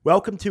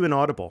Welcome to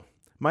Inaudible.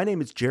 My name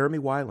is Jeremy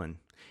Weiland,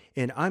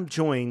 and I'm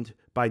joined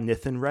by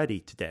Nithin Reddy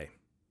today.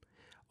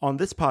 On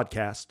this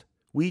podcast,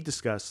 we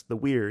discuss the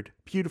weird,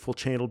 beautiful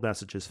channeled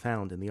messages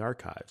found in the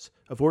archives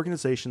of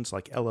organizations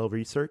like LL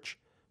Research,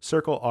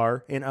 Circle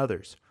R, and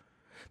others.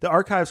 The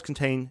archives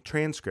contain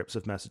transcripts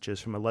of messages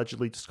from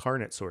allegedly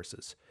discarnate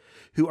sources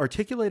who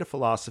articulate a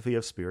philosophy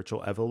of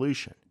spiritual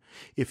evolution.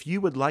 If you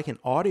would like an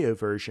audio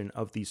version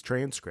of these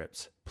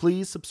transcripts,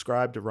 please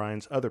subscribe to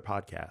Ryan's other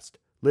podcast,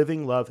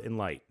 Living, Love, and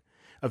Light,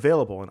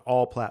 available on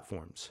all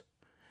platforms.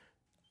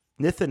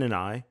 Nithin and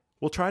I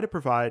will try to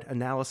provide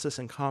analysis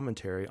and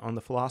commentary on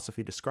the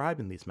philosophy described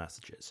in these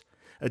messages,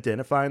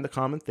 identifying the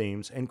common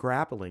themes and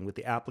grappling with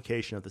the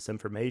application of this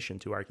information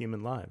to our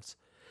human lives.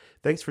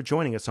 Thanks for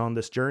joining us on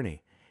this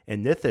journey.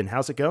 And Nithin,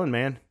 how's it going,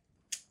 man?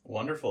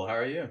 Wonderful. How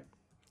are you?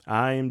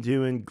 I am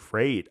doing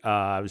great.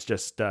 I was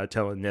just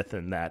telling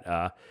Nithin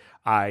that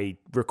I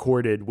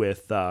recorded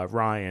with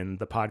Ryan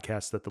the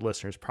podcast that the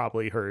listeners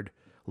probably heard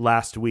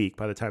last week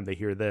by the time they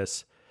hear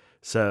this.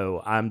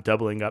 So I'm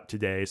doubling up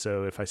today.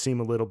 So if I seem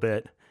a little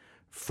bit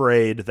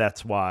frayed,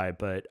 that's why.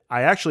 But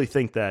I actually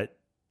think that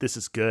this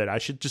is good. I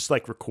should just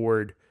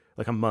record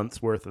a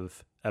month's worth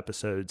of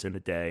episodes in a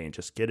day and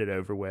just get it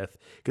over with.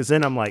 Because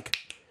then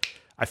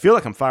I feel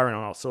like I'm firing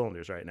on all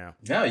cylinders right now.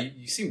 No,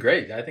 you seem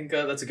great. I think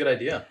that's a good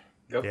idea.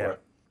 Go for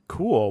it.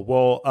 Cool.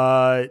 Well,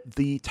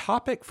 the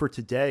topic for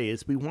today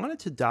is we wanted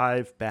to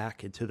dive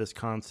back into this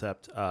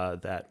concept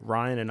that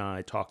Ryan and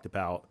I talked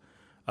about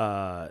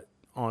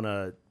on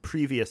a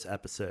previous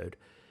episode.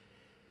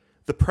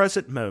 The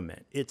present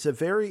moment. It's a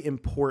very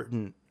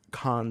important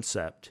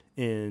concept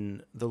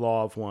in the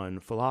Law of One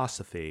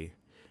philosophy.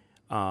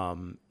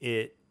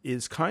 It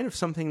is kind of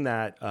something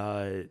that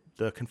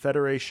the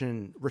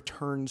Confederation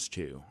returns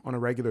to on a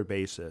regular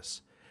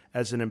basis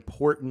as an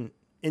important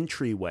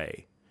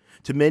entryway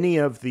to many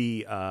of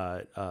the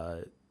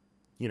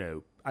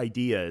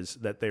ideas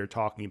that they're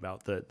talking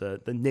about,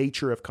 the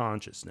nature of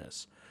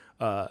consciousness,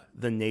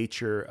 the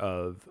nature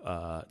of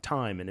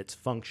time and its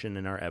function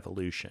in our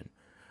evolution,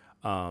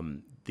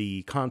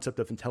 the concept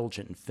of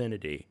intelligent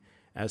infinity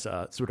as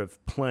a sort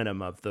of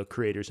plenum of the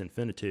Creator's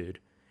infinitude,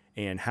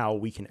 and how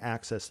we can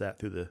access that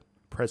through the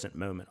present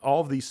moment.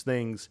 All of these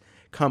things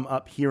come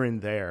up here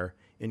and there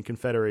in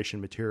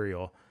Confederation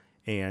material,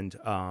 and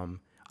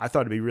I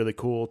thought it'd be really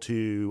cool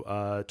to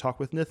talk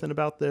with Nithin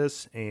about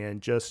this,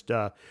 and just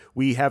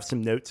we have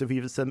some notes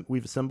that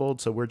we've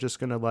assembled, so we're just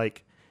gonna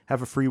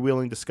have a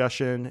freewheeling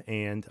discussion,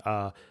 and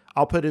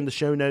I'll put in the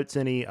show notes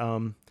any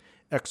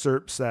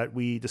excerpts that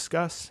we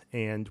discuss,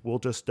 and we'll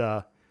just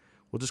kind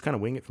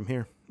of wing it from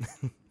here.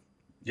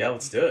 Yeah,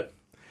 let's do it.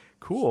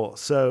 Cool.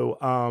 So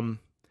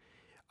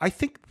I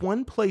think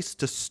one place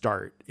to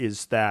start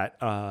is that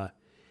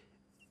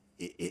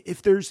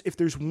if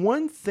there's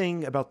one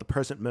thing about the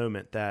present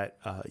moment that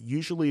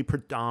usually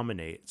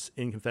predominates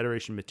in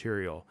Confederation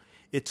material,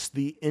 it's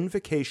the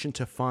invocation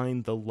to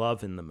find the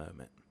love in the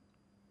moment.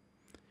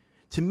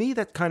 To me,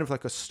 that's kind of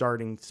like a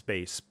starting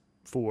space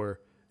for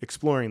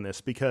exploring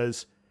this,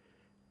 because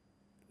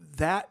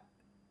that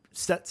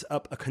sets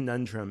up a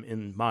conundrum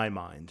in my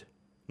mind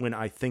when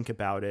I think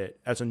about it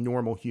as a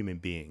normal human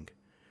being.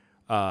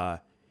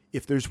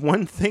 If there's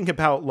one thing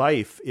about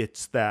life,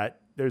 it's that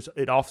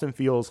it often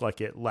feels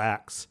like it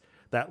lacks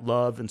that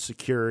love and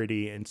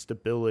security and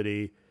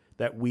stability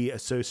that we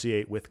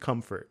associate with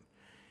comfort,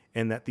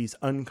 and that these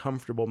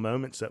uncomfortable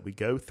moments that we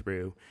go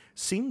through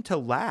seem to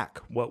lack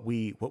what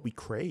we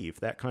crave,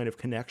 that kind of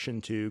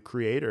connection to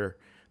Creator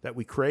that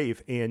we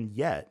crave. And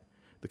yet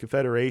the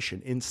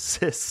Confederation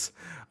insists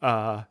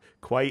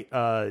quite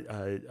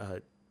a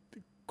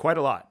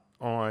lot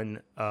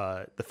on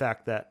the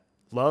fact that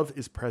love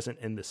is present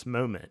in this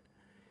moment.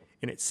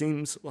 And it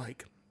seems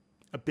like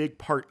a big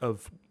part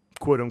of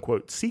quote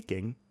unquote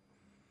seeking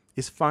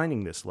is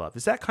finding this love.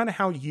 Is that kind of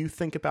how you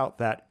think about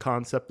that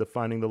concept of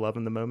finding the love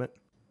in the moment?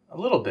 A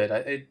little bit.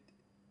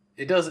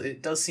 It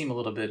does seem a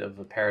little bit of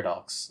a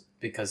paradox,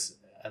 because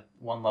at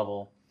one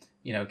level,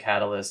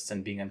 catalysts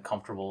and being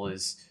uncomfortable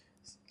is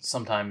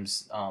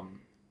sometimes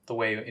the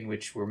way in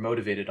which we're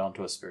motivated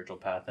onto a spiritual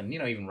path. And,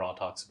 even Ra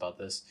talks about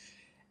this.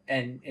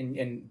 And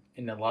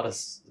in a lot of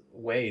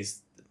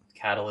ways,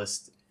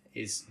 catalyst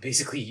is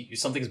basically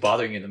something's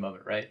bothering you in the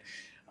moment, right?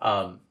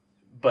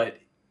 But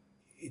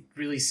it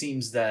really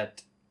seems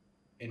that,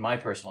 in my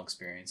personal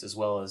experience, as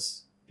well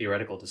as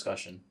theoretical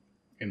discussion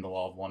in the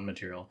Law of One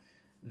material,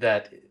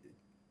 that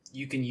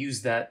you can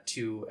use that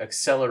to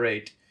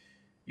accelerate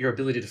your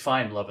ability to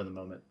find love in the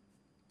moment.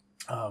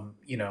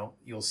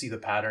 You'll see the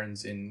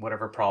patterns in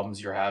whatever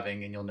problems you're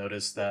having, and you'll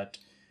notice that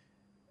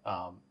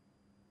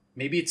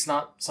maybe it's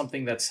not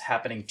something that's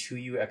happening to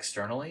you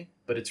externally,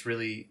 but it's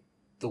really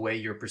the way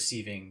you're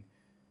perceiving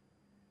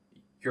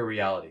your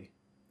reality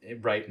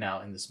right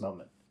now in this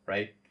moment,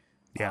 right?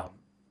 Yeah.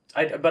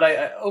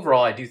 I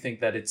overall, I do think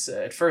that it's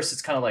at first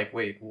it's kind of like,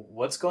 wait,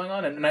 what's going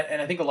on? And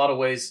I think a lot of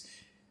ways,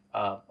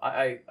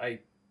 I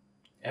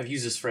have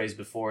used this phrase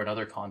before in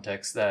other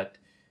contexts, that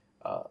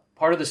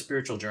part of the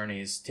spiritual journey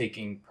is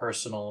taking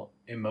personal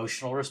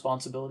emotional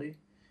responsibility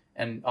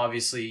And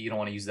obviously, you don't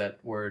want to use that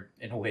word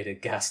in a way to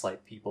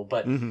gaslight people,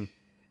 but Mm-hmm.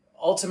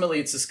 ultimately,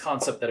 it's this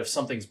concept that if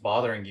something's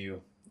bothering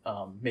you,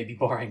 maybe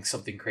barring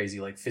something crazy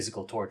like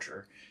physical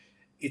torture,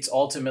 it's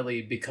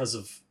ultimately because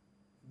of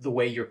the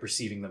way you're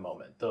perceiving the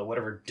moment, the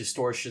whatever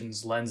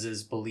distortions,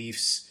 lenses,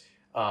 beliefs,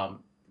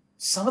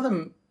 some of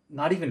them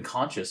not even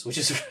conscious, which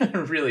is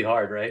really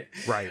hard, right?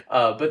 Right.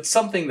 But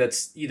something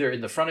that's either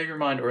in the front of your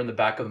mind or in the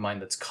back of the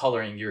mind that's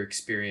coloring your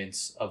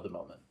experience of the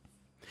moment.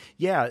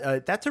 Yeah,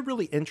 that's a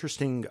really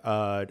interesting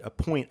a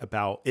point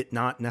about it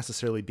not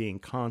necessarily being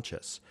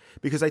conscious,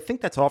 because I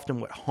think that's often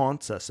what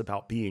haunts us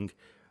about being,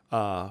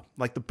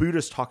 like the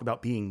Buddhists talk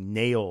about being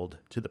nailed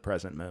to the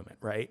present moment,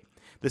 right?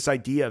 This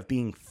idea of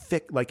being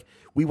like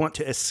we want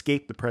to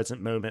escape the present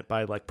moment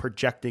by like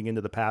projecting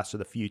into the past or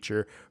the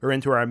future or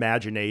into our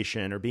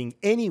imagination or being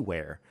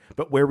anywhere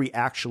but where we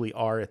actually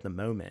are at the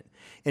moment.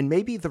 And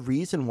maybe the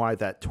reason why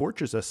that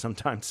tortures us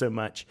sometimes so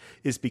much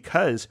is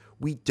because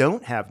we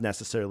don't have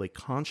necessarily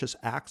conscious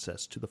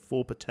access to the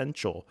full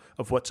potential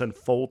of what's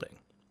unfolding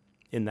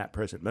in that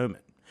present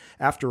moment.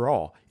 After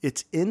all,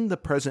 it's in the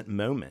present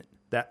moment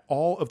that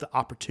all of the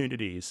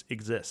opportunities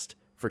exist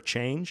for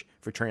change,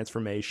 for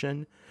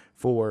transformation,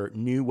 for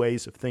new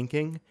ways of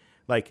thinking.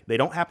 Like they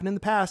don't happen in the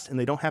past and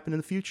they don't happen in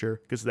the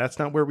future because that's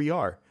not where we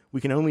are.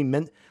 We can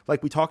only,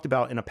 like we talked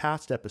about in a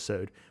past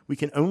episode, we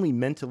can only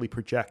mentally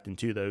project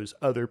into those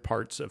other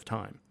parts of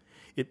time.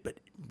 But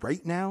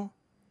right now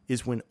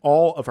is when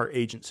all of our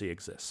agency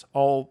exists.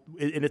 And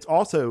it's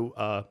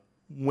also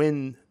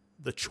when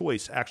the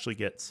choice actually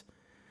gets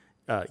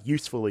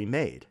usefully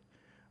made.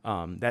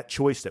 That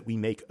choice that we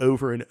make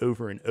over and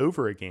over and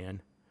over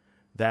again,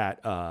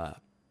 that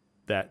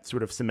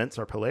sort of cements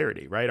our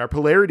polarity, right? Our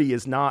polarity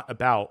is not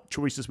about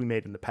choices we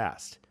made in the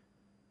past.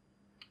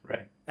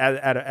 Right.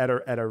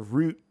 At a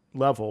root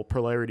level,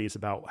 polarity is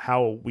about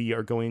how we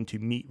are going to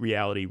meet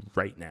reality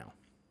right now.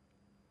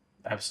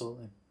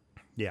 Absolutely.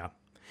 Yeah.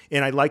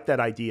 And I like that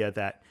idea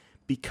that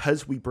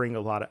because we bring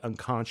a lot of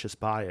unconscious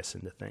bias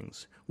into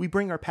things, we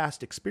bring our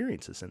past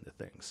experiences into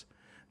things.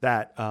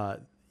 That,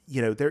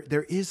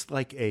 there is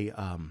like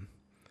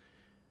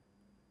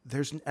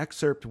there's an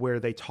excerpt where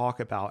they talk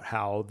about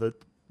how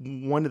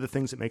one of the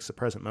things that makes the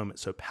present moment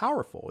so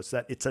powerful is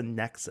that it's a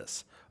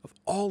nexus of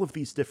all of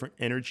these different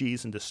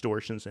energies and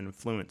distortions and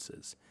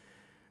influences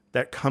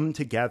that come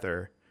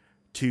together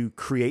to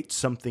create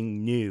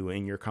something new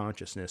in your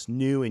consciousness,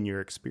 new in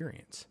your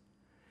experience.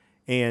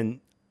 And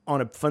on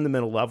a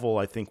fundamental level,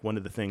 I think one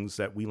of the things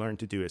that we learn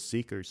to do as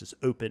seekers is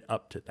open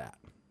up to that.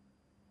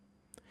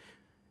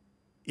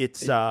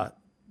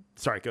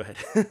 Sorry, go ahead.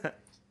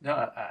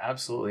 No,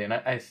 absolutely. And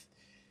I,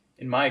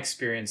 in my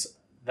experience,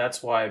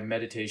 that's why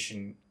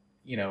meditation,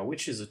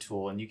 which is a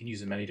tool and you can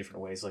use it in many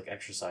different ways, like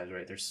exercise,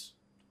 right? There's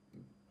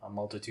a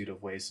multitude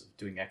of ways of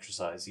doing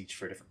exercise, each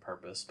for a different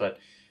purpose. But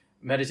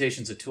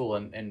meditation's a tool.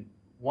 And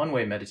one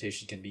way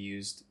meditation can be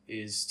used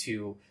is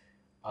to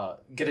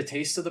get a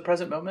taste of the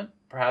present moment,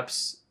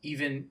 perhaps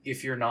even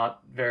if you're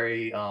not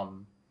very,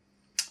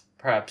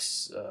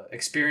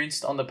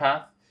 experienced on the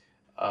path.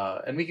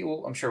 And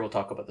I'm sure we'll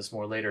talk about this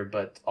more later,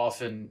 but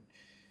often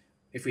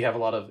if we have a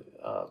lot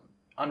of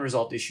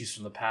unresolved issues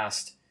from the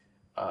past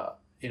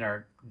in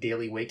our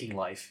daily waking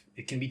life,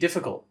 it can be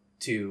difficult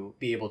to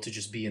be able to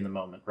just be in the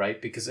moment,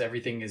 right? Because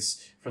everything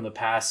is from the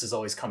past is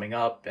always coming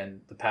up,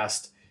 and the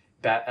past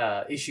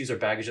issues or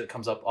baggage that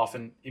comes up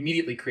often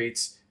immediately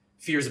creates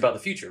fears about the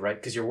future, right?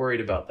 Because you're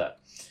worried about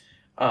that.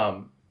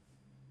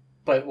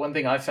 But one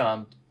thing I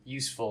found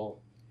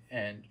useful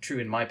and true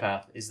in my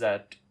path is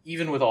that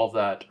even with all of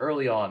that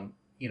early on,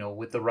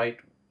 with the right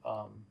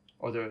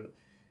or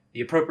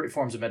the appropriate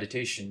forms of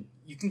meditation,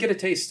 you can get a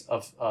taste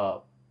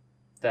of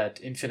that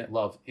infinite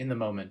love in the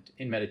moment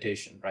in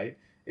meditation, right?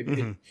 It,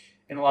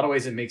 in a lot of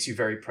ways, it makes you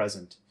very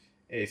present.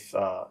 If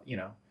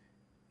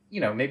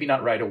maybe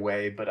not right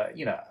away, but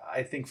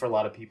I think for a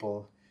lot of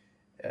people,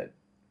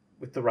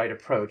 with the right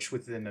approach,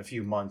 within a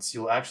few months,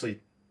 you'll actually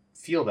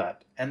feel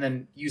that, and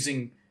then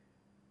using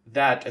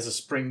that as a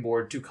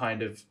springboard to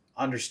kind of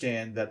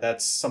understand that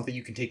that's something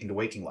you can take into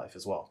waking life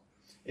as well.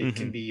 It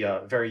can be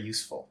very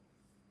useful.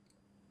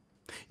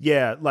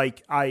 Yeah,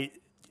 like I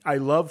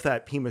love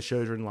that Pema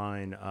Chodron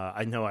line.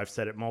 I know I've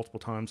said it multiple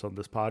times on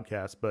this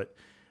podcast, but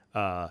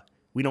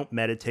we don't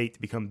meditate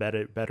to become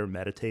better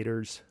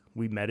meditators.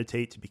 We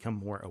meditate to become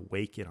more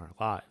awake in our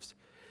lives.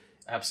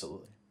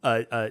 Absolutely.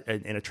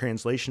 And a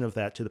translation of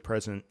that to the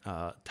present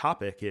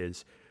topic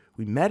is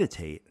we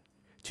meditate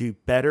to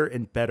better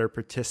and better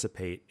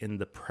participate in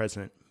the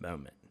present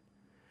moment.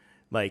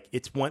 Like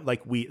it's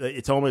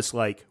almost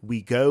like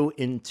we go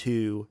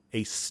into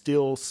a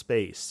still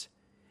space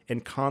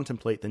and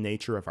contemplate the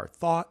nature of our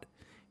thought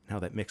and how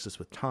that mixes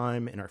with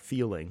time and our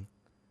feeling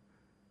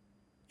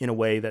in a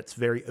way that's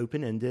very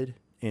open-ended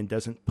and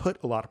doesn't put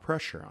a lot of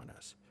pressure on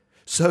us.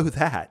 So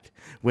that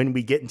when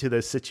we get into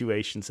those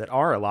situations that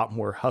are a lot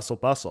more hustle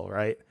bustle,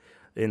 right,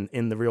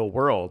 in the real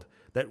world,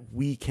 that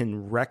we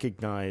can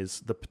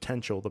recognize the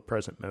potential of the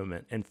present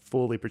moment and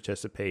fully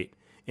participate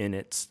in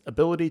its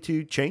ability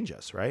to change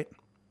us, right?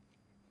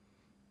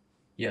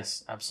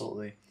 Yes,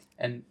 absolutely.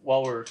 And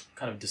while we're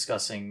kind of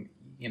discussing,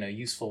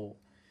 useful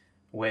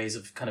ways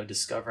of kind of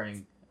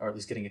discovering, or at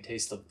least getting a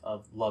taste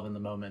of love in the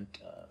moment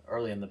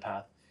early in the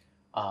path,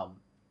 um,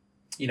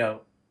 you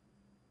know,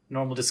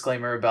 normal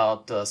disclaimer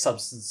about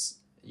substance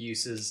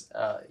use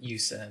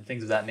and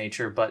things of that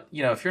nature. But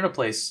if you're in a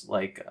place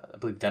like I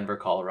believe Denver,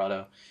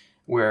 Colorado,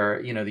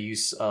 where the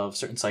use of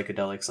certain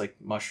psychedelics like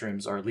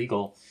mushrooms are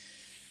legal,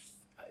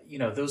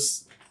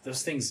 those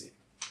things,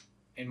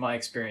 in my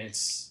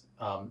experience,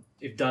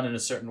 if done in a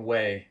certain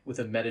way with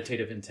a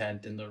meditative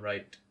intent in the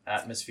right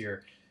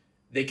atmosphere,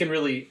 they can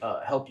really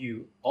help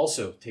you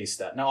also taste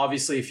that. Now,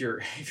 obviously, if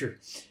you're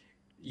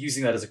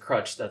using that as a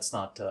crutch, that's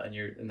not,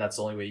 and that's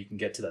the only way you can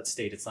get to that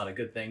state. It's not a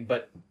good thing,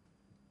 but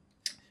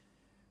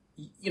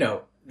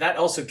that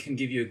also can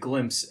give you a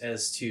glimpse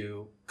as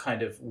to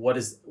kind of what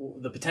is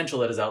the potential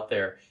that is out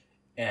there,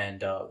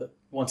 and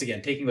once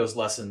again, taking those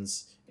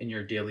lessons in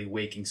your daily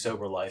waking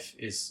sober life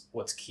is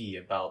what's key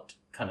about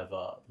kind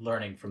of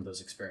learning from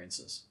those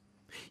experiences.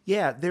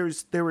 Yeah, there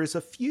was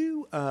a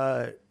few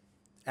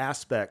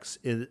aspects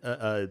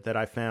that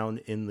I found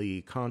in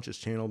the Conscious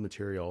Channel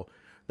material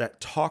that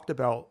talked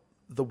about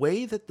the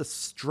way that the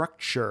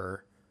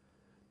structure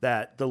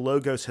that the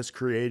Logos has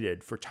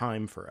created for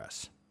time for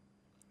us.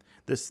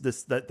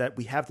 That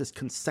we have this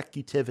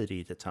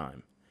consecutivity to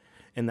time,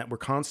 and that we're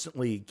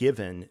constantly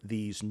given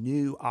these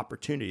new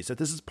opportunities. That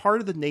this is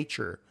part of the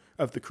nature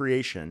of the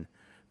creation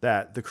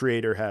that the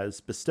Creator has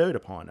bestowed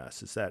upon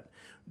us. Is that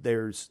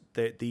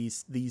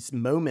these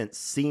moments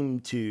seem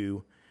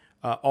to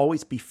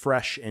always be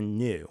fresh and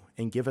new,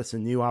 and give us a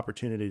new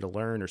opportunity to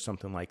learn or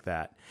something like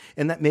that.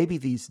 And that maybe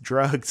these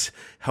drugs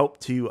help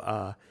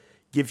to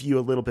give you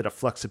a little bit of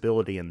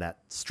flexibility in that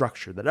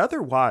structure that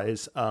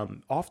otherwise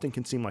often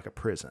can seem like a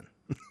prison.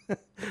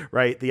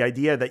 Right? The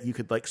idea that you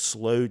could like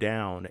slow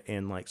down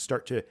and like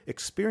start to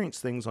experience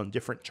things on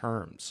different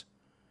terms.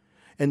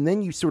 And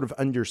then you sort of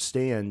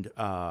understand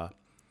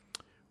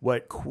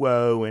what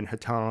Quo and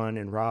Hatonn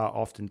and Ra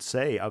often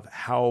say of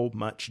how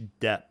much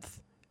depth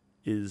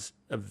is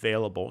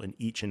available in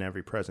each and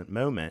every present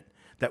moment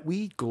that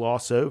we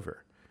gloss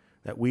over,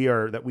 that we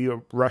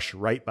rush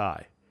right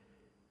by.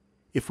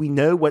 If we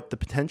know what the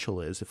potential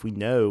is, if we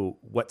know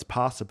what's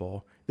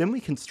possible, then we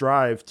can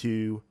strive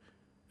to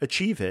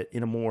achieve it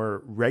in a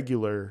more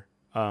regular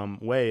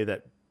way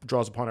that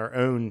draws upon our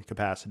own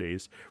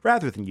capacities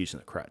rather than using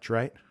a crutch,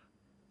 right?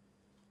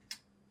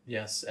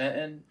 Yes,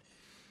 and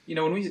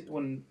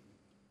when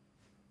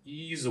you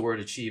use the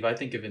word achieve, I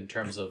think of it in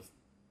terms of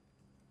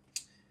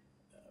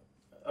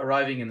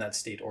arriving in that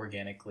state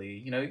organically.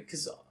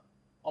 Because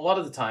a lot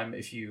of the time,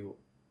 if you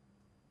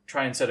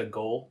try and set a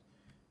goal,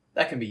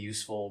 that can be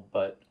useful,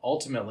 but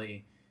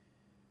ultimately,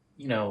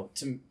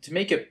 to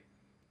make it,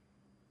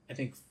 I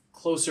think,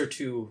 closer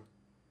to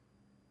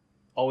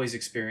always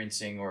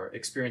experiencing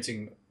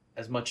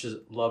as much as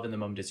love in the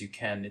moment as you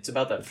can, it's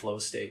about that flow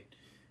state.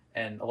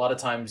 And a lot of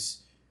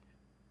times,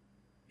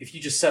 if you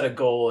just set a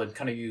goal and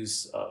kind of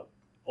use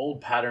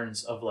old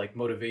patterns of like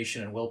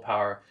motivation and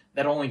willpower,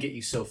 that only get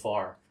you so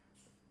far.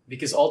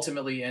 Because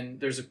ultimately, and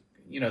there's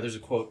a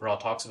quote Ra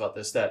talks about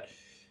this, that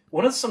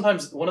one of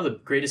the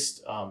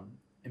greatest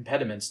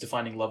impediments to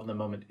finding love in the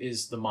moment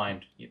is the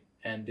mind,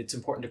 and it's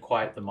important to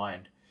quiet the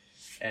mind.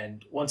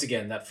 And once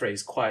again, that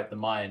phrase "quiet the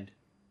mind,"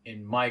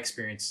 in my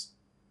experience,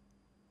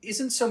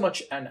 isn't so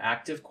much an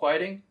active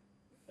quieting,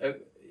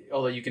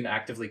 although you can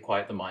actively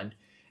quiet the mind.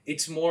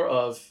 It's more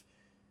of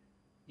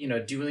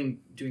doing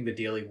the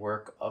daily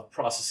work of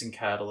processing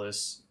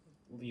catalysts,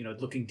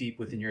 looking deep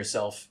within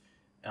yourself.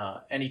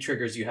 Any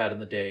triggers you had in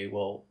the day,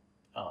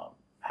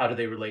 how do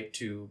they relate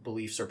to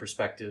beliefs or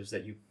perspectives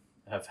that you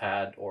have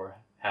had,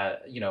 or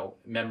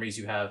memories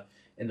you have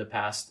in the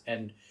past,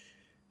 and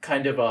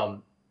kind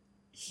of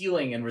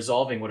healing and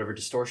resolving whatever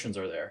distortions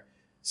are there,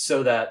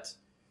 so that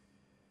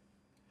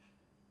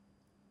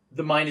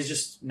the mind is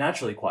just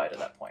naturally quiet at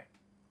that point,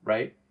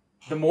 right?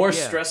 The more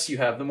stress you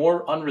have, the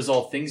more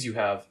unresolved things you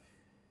have,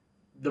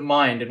 the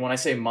mind, and when I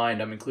say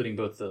mind, I'm including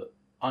both the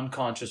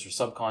unconscious or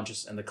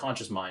subconscious and the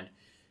conscious mind,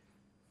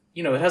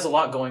 it has a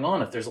lot going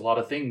on if there's a lot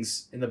of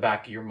things in the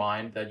back of your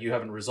mind that you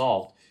haven't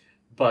resolved.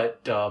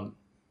 But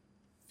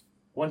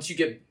once you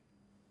get,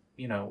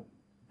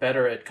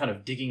 better at kind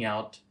of digging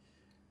out,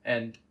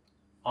 and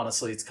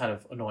honestly, it's kind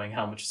of annoying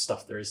how much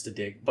stuff there is to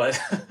dig,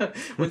 but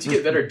once you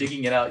get better at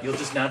digging it out, you'll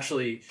just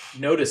naturally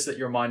notice that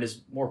your mind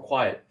is more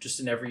quiet just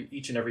in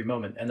each and every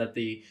moment, and that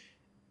the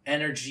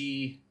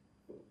energy,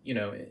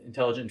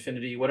 intelligent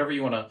infinity, whatever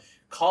you want to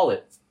call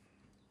it,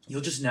 you'll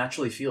just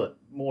naturally feel it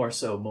more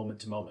so moment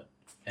to moment.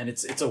 And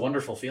it's a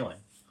wonderful feeling.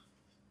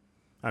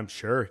 I'm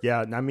sure.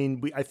 Yeah. I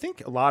mean, I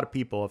think a lot of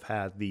people have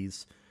had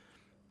these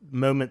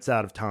moments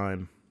out of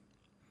time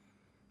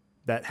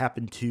that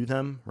happen to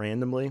them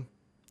randomly,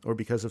 or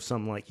because of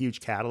some like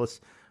huge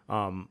catalyst.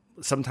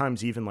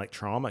 Sometimes even like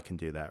trauma can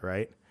do that,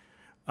 right?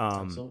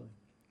 Absolutely.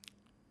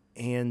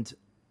 And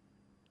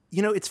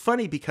it's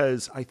funny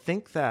because I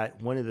think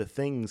that one of the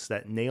things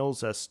that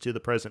nails us to the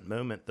present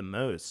moment the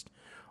most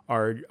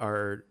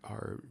are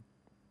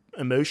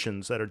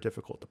emotions that are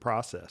difficult to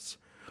process,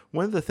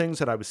 one of the things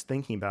that I was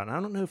thinking about, and I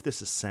don't know if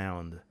this is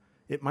sound,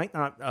 it might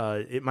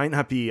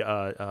not be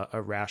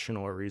a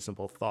rational or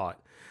reasonable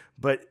thought,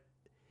 but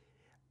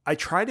I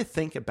try to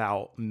think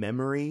about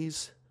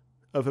memories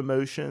of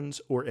emotions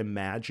or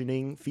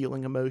imagining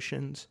feeling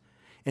emotions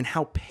and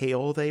how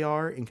pale they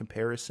are in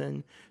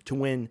comparison to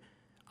when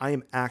I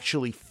am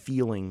actually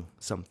feeling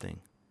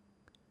something,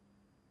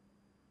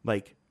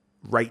 like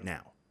right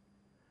now.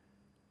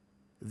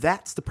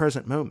 That's the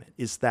present moment,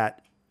 is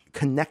that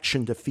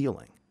connection to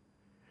feeling.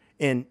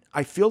 And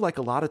I feel like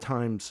a lot of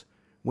times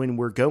when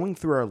we're going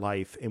through our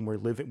life and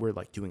we're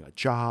like doing a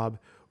job,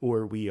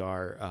 or we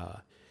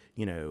are,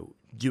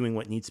 doing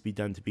what needs to be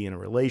done to be in a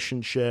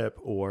relationship,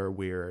 or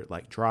we're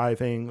like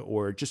driving,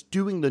 or just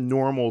doing the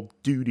normal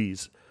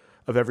duties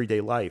of everyday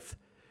life,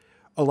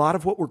 a lot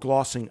of what we're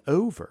glossing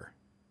over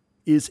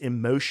is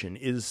emotion,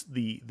 is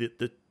the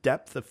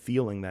depth of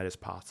feeling that is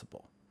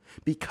possible,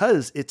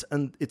 because it's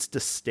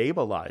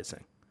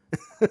destabilizing.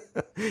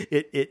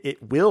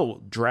 It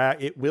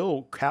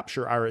will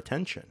capture our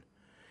attention.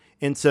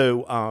 And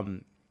so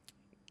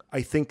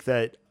I think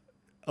that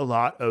a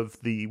lot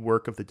of the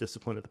work of the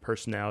discipline of the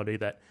personality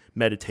that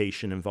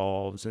meditation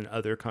involves and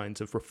other kinds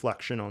of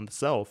reflection on the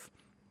self,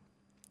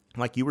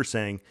 like you were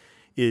saying,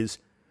 is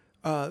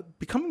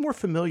becoming more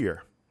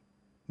familiar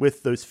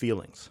with those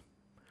feelings,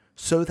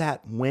 so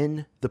that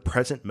when the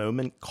present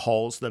moment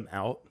calls them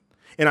out,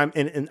 and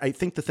I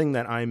think the thing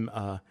that I'm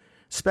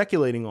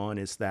speculating on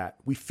is that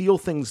we feel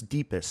things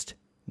deepest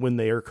when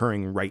they are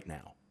occurring right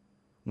now.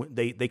 When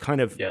they kind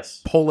of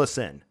Yes. pull us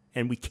in,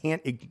 and we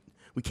can't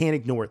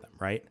ignore them,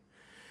 right?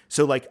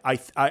 So like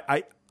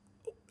I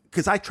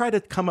because I try to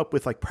come up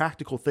with like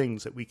practical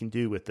things that we can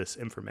do with this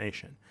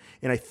information,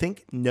 and I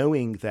think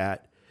knowing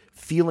that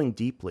feeling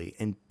deeply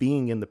and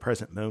being in the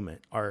present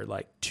moment are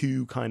like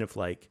two kind of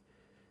like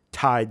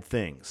tied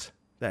things,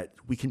 that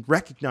we can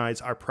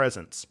recognize our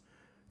presence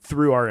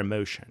through our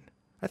emotion.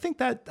 I think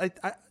that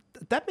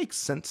that makes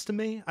sense to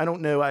me. I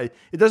don't know. It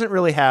doesn't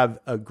really have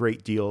a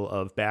great deal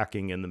of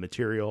backing in the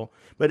material,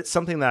 but it's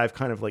something that I've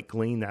kind of like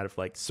gleaned out of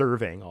like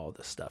surveying all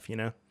this stuff,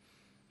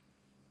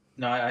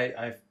 No,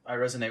 I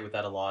resonate with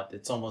that a lot.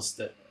 It's almost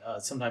that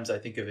sometimes I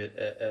think of it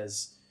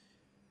as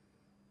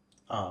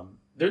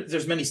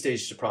there's many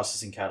stages to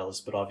processing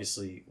Catalyst, but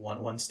obviously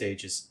one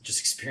stage is just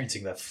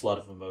experiencing that flood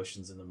of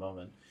emotions in the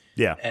moment.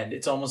 Yeah. And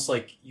it's almost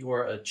like you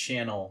are a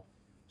channel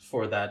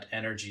for that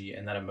energy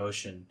and that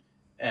emotion,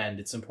 and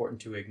it's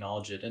important to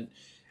acknowledge it. And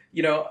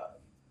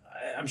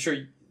I'm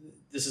sure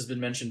this has been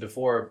mentioned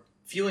before.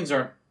 Feelings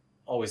aren't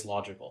always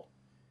logical,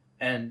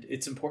 and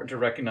it's important to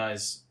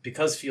recognize,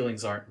 because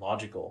feelings aren't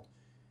logical,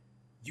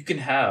 you can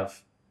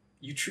have.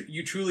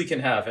 You truly can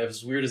have,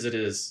 as weird as it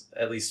is,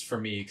 at least for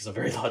me, because I'm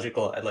very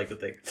logical, I'd like to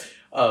think,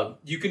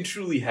 you can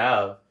truly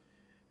have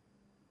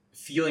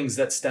feelings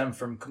that stem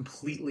from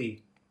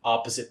completely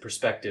opposite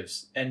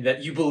perspectives, and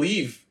that you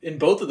believe in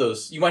both of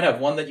those. You might have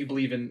one that you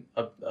believe in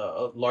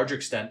a larger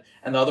extent,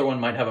 and the other one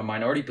might have a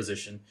minority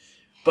position,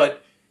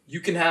 but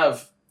you can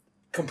have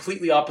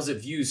completely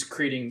opposite views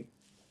creating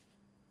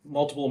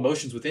multiple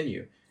emotions within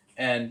you.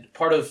 And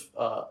part of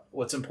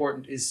what's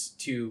important is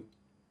to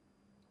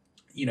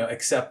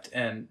accept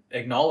and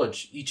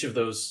acknowledge each of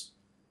those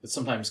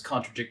sometimes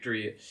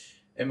contradictory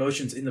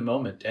emotions in the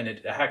moment, and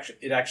it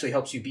actually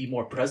helps you be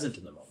more present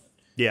in the moment.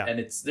 Yeah. And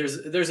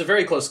there's a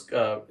very close,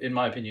 in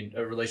my opinion,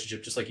 a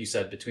relationship, just like you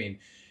said, between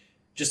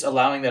just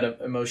allowing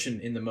that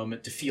emotion in the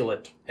moment to feel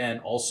it,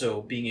 and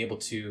also being able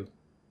to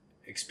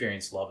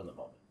experience love in the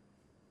moment.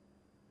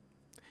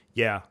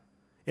 Yeah.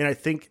 And I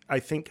think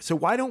so.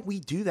 Why don't we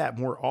do that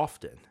more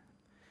often?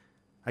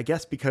 I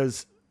guess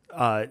because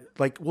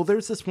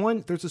there's this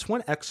one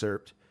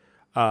excerpt,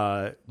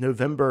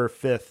 November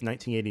 5th,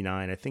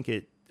 1989. I think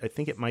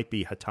it might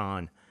be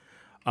Hatan,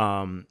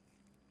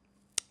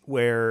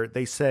 where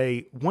they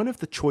say, one of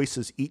the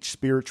choices each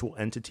spiritual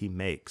entity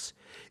makes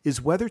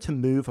is whether to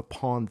move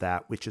upon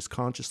that which is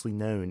consciously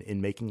known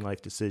in making life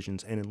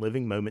decisions and in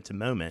living moment to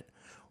moment,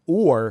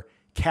 or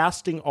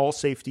casting all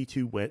safety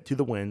to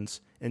the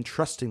winds and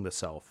trusting the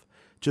self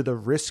to the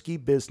risky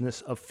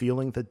business of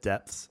feeling the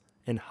depths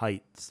and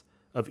heights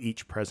of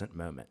each present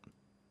moment.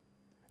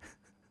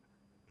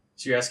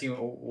 So you're asking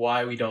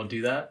why we don't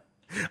do that?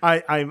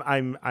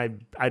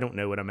 I don't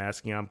know what I'm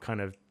asking.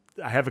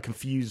 I have a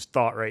confused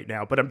thought right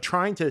now, but I'm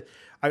trying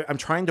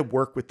to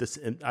work with this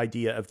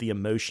idea of the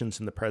emotions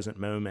in the present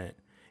moment.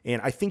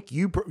 And I think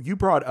you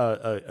brought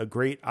a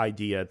great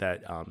idea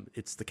that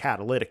it's the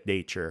catalytic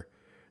nature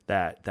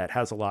that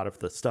has a lot of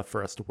the stuff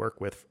for us to work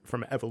with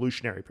from an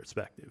evolutionary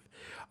perspective.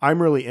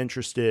 I'm really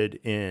interested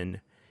in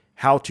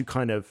how to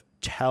kind of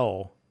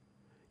tell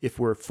if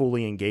we're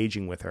fully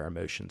engaging with our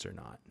emotions or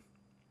not.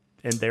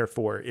 And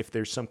therefore, if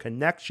there's some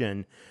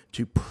connection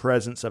to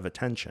presence of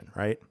attention,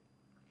 right?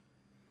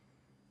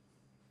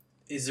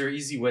 Is there an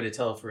easy way to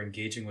tell if we're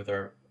engaging with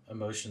our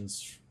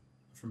emotions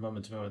from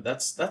moment to moment?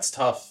 That's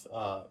tough.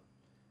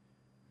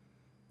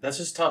 That's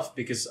just tough,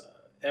 because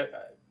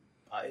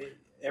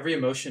every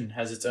emotion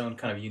has its own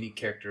kind of unique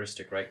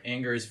characteristic, right?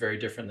 Anger is very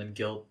different than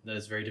guilt. That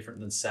is very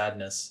different than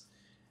sadness.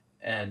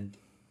 And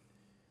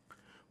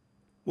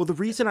Well, the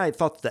reason I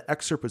thought the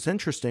excerpt was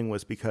interesting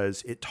was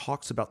because it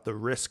talks about the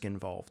risk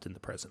involved in the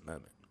present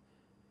moment.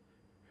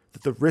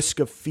 That the risk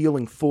of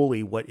feeling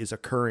fully what is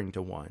occurring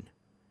to one.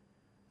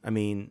 I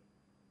mean,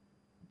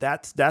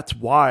 that's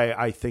why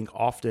I think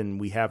often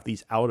we have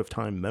these out of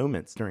time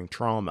moments during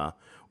trauma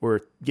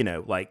where,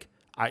 like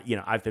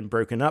I've been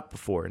broken up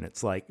before, and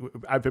it's like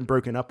I've been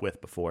broken up with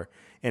before,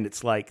 and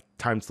it's like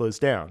time slows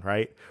down,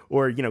 right?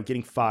 Or,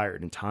 getting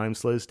fired and time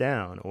slows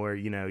down, or,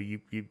 you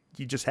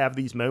just have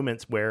these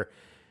moments where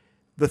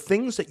the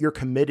things that you're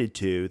committed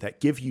to that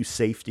give you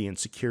safety and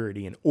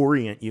security and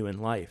orient you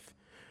in life,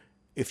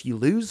 if you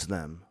lose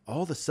them,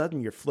 all of a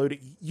sudden you're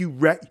floating.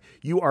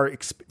 You are,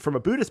 from a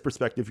Buddhist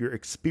perspective, you're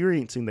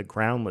experiencing the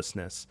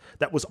groundlessness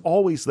that was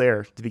always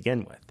there to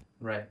begin with.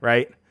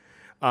 Right.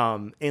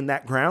 And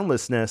that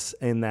groundlessness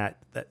and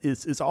that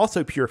is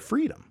also pure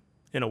freedom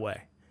in a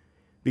way,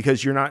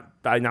 because you're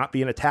by not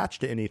being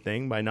attached to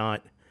anything, by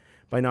not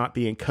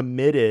being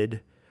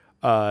committed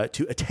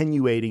to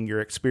attenuating your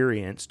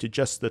experience to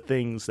just the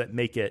things that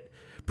make it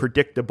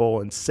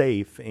predictable and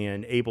safe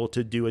and able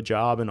to do a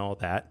job and all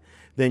that,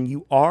 then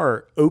you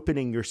are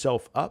opening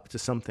yourself up to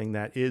something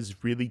that is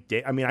really,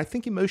 I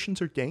think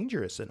emotions are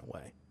dangerous in a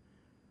way.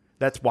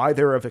 That's why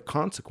they're of a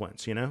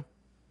consequence,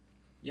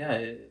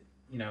 Yeah,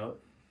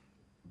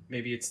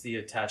 maybe it's the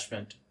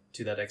attachment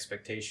to that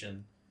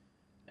expectation,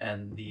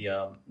 and the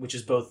which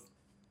is both,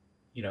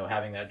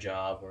 having that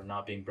job or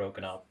not being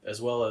broken up,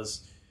 as well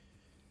as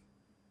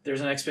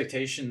there's an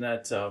expectation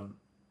that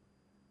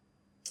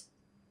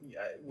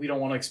we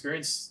don't want to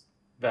experience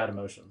bad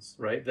emotions,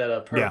 right?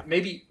 That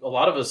maybe a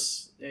lot of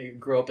us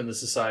grow up in the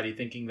society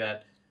thinking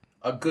that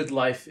a good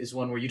life is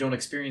one where you don't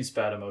experience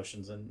bad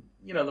emotions, and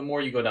the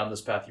more you go down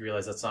this path, you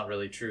realize that's not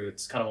really true.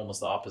 It's kind of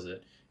almost the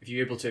opposite. If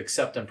you're able to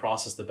accept and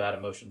process the bad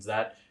emotions,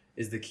 that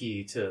is the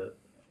key to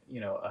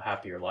a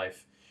happier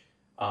life.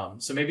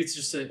 So maybe it's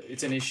just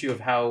it's an issue of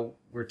how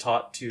we're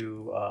taught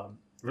to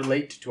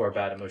relate to our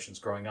bad emotions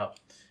growing up.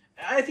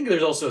 I think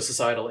there's also a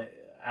societal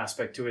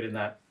aspect to it, in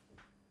that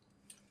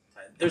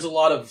there's a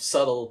lot of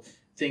subtle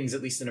things,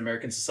 at least in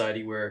American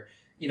society, where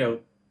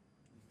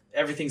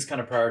everything's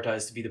kind of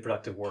prioritized to be the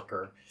productive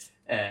worker,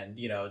 and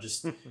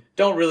just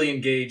don't really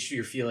engage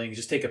your feelings.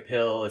 Just take a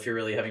pill if you're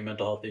really having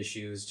mental health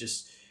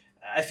issues.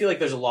 I feel like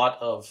there's a lot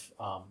of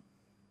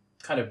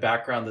kind of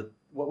background that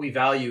what we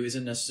value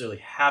isn't necessarily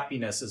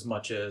happiness as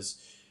much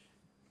as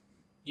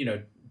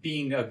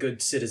being a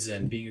good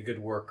citizen, being a good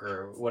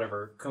worker,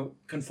 whatever,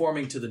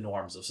 conforming to the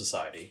norms of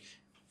society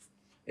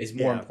is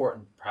more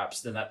important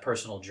perhaps than that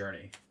personal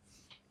journey.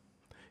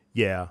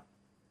 Yeah.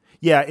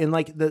 Yeah. And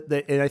like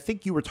and I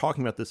think you were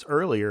talking about this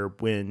earlier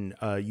when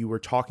you were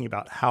talking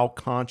about how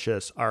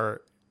conscious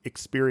our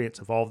experience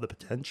of all of the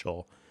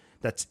potential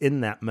that's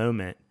in that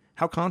moment,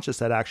 how conscious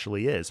that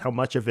actually is, how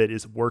much of it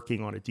is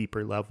working on a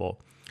deeper level.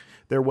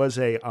 There was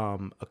a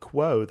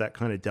quote that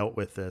kind of dealt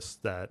with this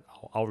that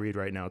I'll read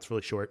right now. It's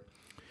really short.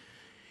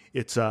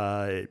 It's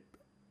January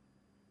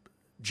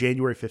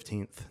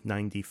 15th,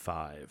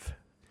 95.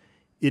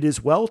 It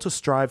is well to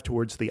strive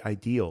towards the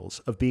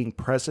ideals of being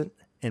present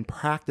and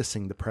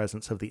practicing the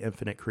presence of the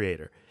infinite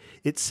creator.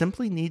 It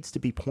simply needs to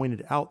be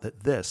pointed out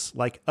that this,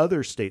 like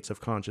other states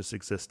of conscious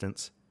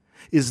existence,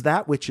 is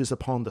that which is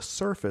upon the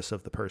surface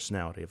of the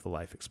personality of the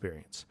life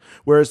experience,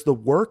 whereas the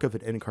work of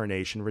an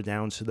incarnation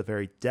redounds to the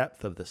very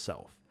depth of the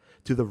self,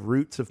 to the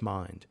roots of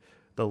mind,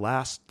 the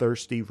last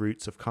thirsty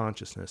roots of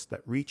consciousness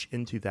that reach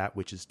into that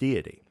which is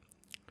deity.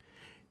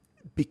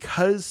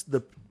 Because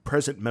the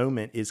present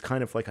moment is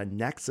kind of like a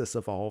nexus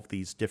of all of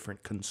these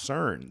different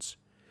concerns,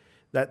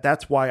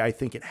 that's why I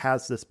think it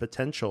has this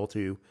potential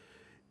to,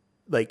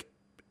 like,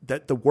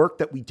 that the work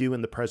that we do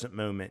in the present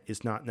moment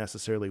is not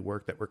necessarily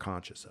work that we're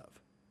conscious of.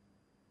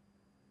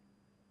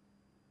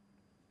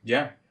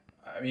 Yeah.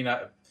 I mean,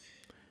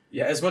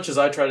 as much as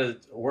I try to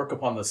work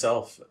upon the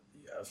self,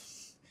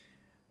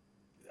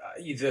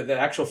 the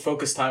actual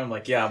focus time, I'm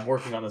like, I'm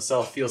working on the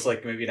self, feels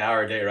like maybe an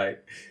hour a day, right?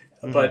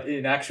 Mm-hmm. But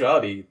in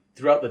actuality,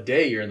 throughout the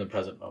day, you're in the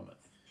present moment.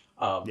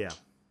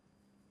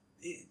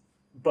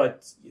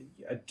 But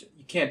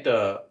you can't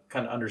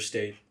kind of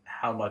understate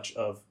how much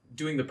of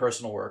doing the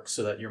personal work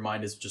so that your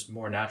mind is just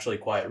more naturally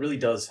quiet really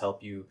does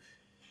help you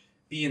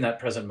be in that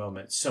present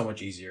moment so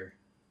much easier.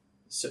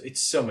 So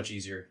it's so much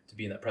easier to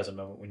be in that present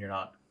moment when you're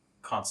not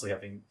constantly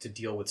having to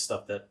deal with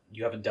stuff that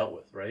you haven't dealt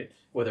with, right?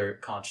 Whether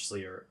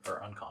consciously or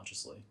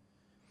unconsciously.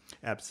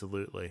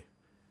 Absolutely.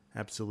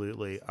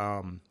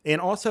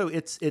 And also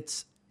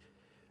it's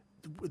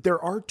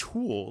there are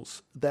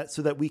tools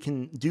so that we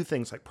can do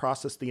things like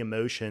process the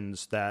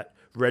emotions that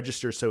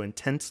register so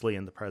intensely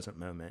in the present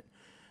moment.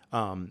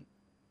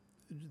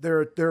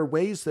 There are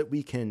ways that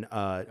we can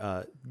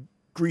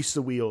grease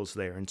the wheels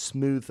there and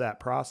smooth that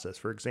process.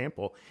 For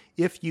example,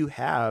 if you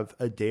have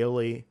a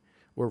daily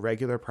or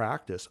regular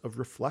practice of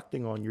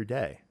reflecting on your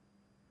day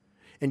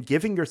and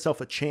giving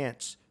yourself a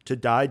chance to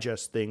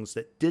digest things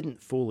that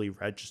didn't fully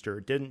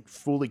register, didn't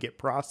fully get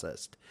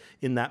processed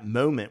in that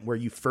moment where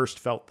you first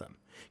felt them.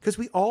 Because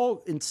we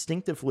all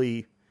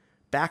instinctively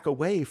back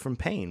away from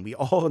pain. We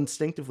all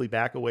instinctively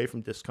back away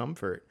from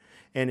discomfort.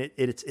 And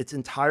it's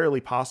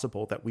entirely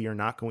possible that we are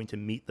not going to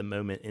meet the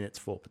moment in its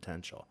full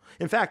potential.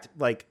 In fact,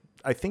 like,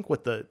 I think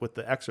what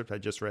the excerpt I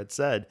just read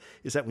said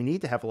is that we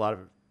need to have a lot of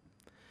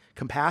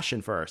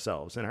compassion for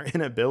ourselves and our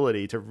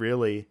inability to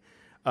really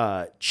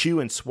chew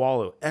and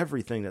swallow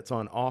everything that's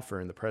on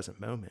offer in the present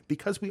moment,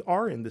 because we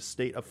are in this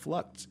state of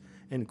flux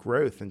and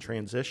growth and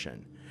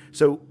transition.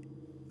 So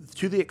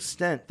to the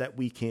extent that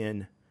we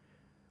can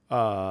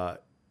go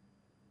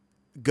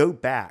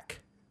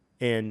back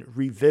and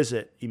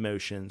revisit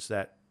emotions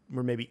that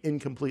were maybe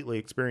incompletely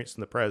experienced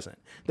in the present,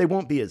 they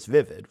won't be as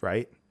vivid,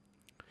 right?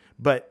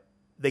 But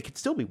they could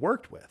still be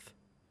worked with.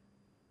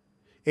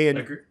 And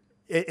I agree.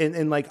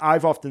 And like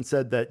I've often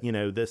said that, you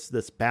know, this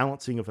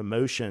balancing of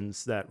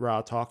emotions that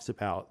Ra talks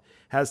about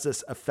has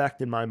this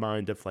effect in my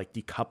mind of like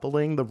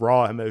decoupling the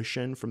raw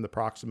emotion from the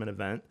proximate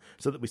event,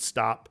 so that we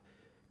stop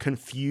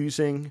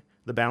confusing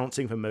the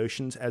balancing of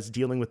emotions as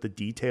dealing with the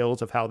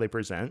details of how they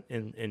present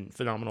in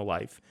phenomenal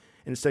life.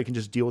 And instead can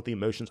just deal with the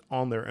emotions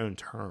on their own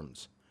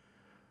terms.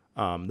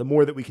 The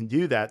more that we can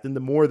do that, then the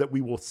more that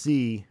we will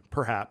see,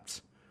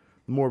 perhaps,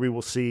 the more we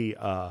will see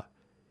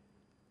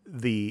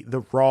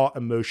the raw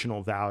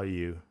emotional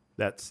value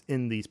that's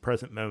in these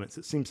present moments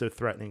that seems so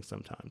threatening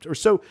sometimes, or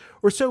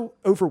so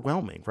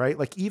overwhelming, right?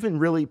 Like even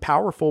really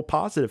powerful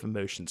positive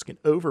emotions can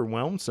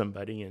overwhelm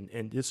somebody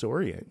and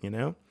disorient, you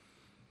know?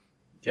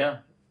 Yeah.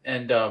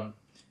 And,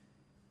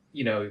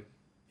 you know,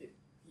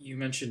 you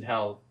mentioned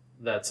how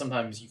that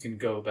sometimes you can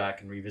go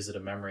back and revisit a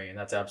memory, and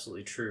that's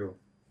absolutely true,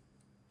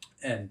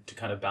 and to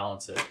kind of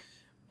balance it.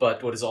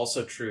 But what is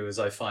also true is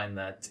I find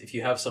that if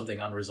you have something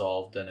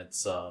unresolved and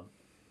it's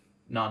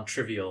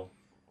non-trivial,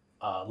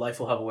 life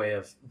will have a way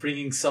of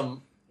bringing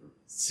some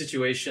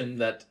situation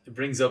that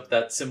brings up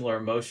that similar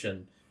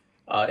emotion,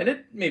 and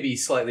it may be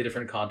slightly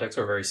different context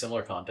or very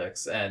similar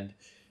context, and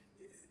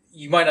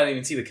you might not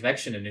even see the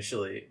connection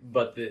initially,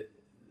 but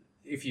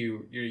if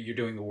you're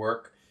doing the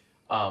work,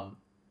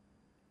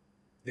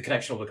 the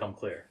connection will become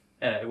clear,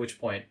 and at which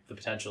point the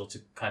potential to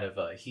kind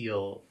of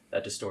heal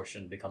that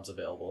distortion becomes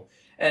available.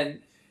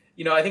 And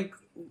you know, I think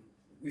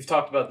we've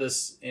talked about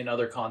this in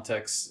other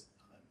contexts,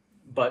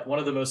 but one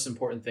of the most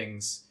important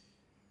things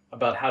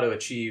about how to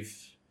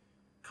achieve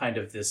kind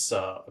of this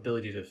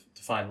ability to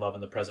find love in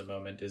the present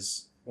moment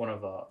is one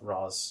of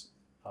Ra's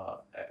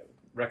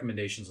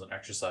recommendations on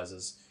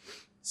exercises.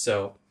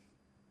 So,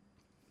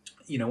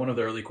 you know, one of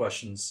the early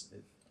questions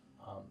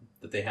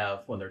that they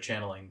have when they're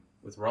channeling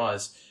with Ra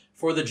is,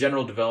 for the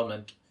general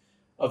development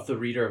of the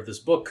reader of this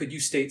book, could you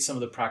state some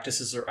of the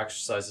practices or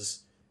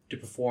exercises to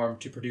perform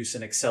to produce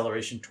an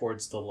acceleration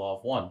towards the law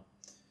of one?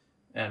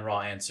 And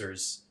Ra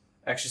answers,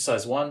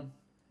 exercise 1,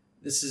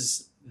 this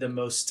is the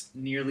most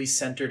nearly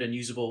centered and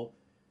usable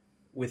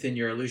within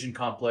your illusion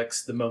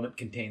complex. The moment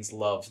contains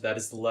love. That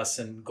is the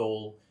lesson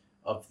goal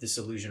of this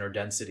illusion or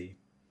density.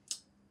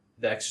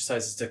 The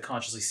exercise is to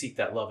consciously seek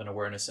that love and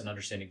awareness and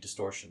understanding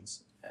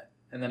distortions.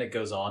 And then it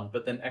goes on.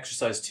 But then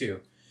exercise 2,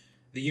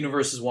 the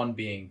universe is one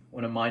being.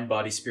 When a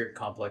mind-body-spirit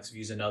complex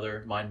views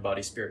another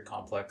mind-body-spirit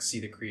complex, see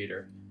the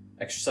creator.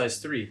 Exercise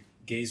 3,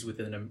 gaze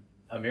within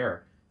a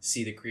mirror,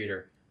 see the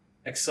creator.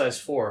 Exercise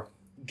 4,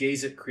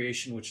 gaze at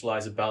creation which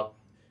lies about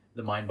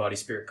the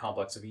mind-body-spirit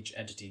complex of each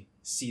entity,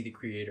 see the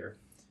creator.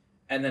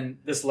 And then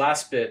this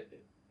last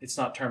bit, it's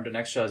not termed an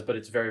exercise, but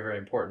it's very, very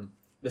important.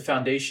 The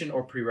foundation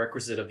or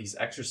prerequisite of these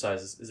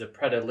exercises is a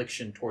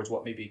predilection towards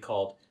what may be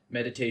called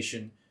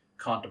meditation,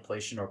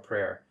 contemplation, or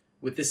prayer.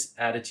 With this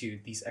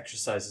attitude, these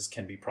exercises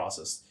can be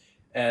processed.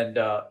 And,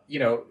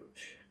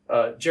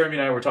 Jeremy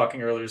and I were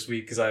talking earlier this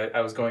week because I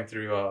was going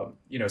through,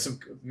 some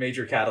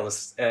major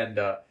catalysts. And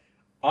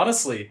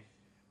honestly,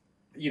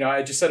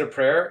 I just said a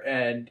prayer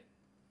and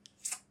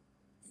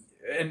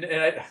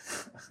I,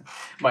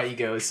 my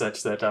ego is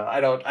such that I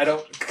don't I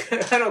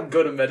don't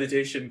go to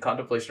meditation,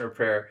 contemplation, or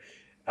prayer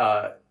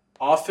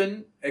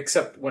often,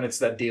 except when it's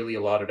that daily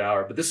allotted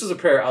hour. But this was a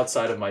prayer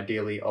outside of my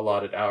daily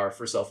allotted hour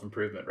for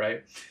self-improvement,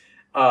 right?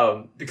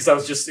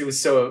 Because it was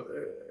so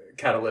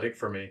catalytic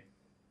for me.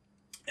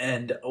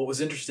 And what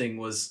was interesting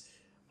was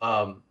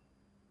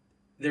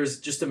there's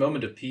just a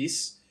moment of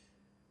peace,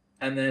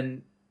 and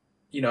then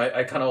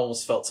I kind of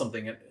almost felt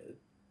something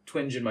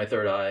twinge in my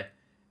third eye.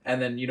 And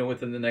then,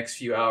 within the next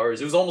few hours,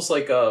 it was almost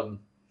like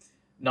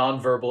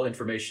nonverbal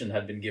information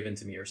had been given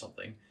to me or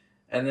something.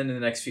 And then in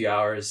the next few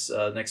hours,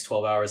 next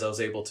 12 hours, I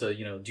was able to,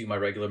 do my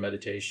regular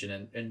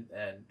meditation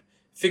and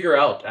figure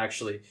out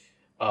actually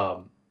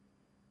what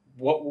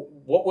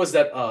was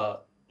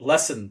that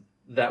lesson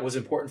that was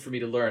important for me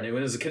to learn. It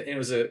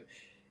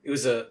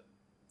was a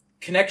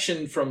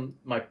connection from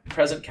my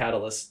present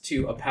catalyst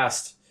to a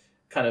past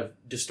kind of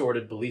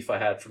distorted belief I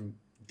had from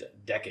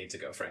decades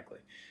ago, frankly.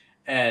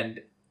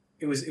 And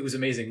it was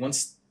amazing.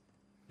 Once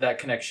that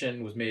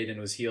connection was made and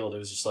was healed, it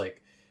was just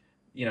like,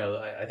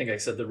 I think I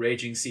said the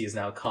raging sea is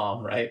now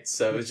calm, right?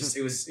 So it was just,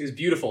 it was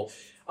beautiful.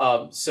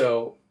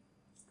 So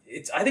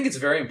I think it's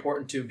very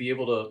important to be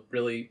able to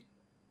really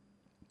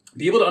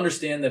be able to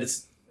understand that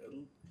it's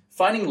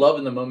finding love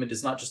in the moment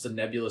is not just a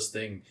nebulous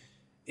thing.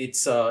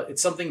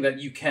 it's something that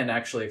you can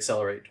actually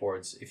accelerate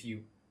towards if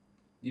you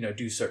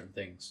do certain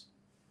things.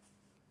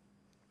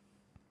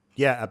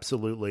 Yeah,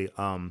 absolutely.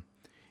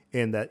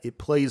 And that it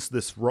plays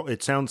this role.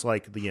 It sounds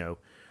like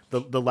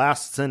the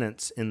last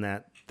sentence in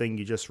that thing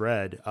you just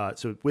read.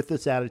 So with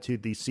this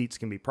attitude, these seats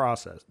can be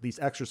processed. These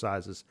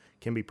exercises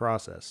can be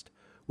processed.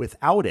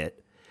 Without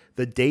it,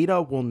 the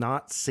data will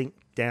not sink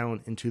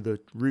down into the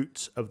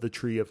roots of the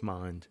tree of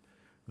mind,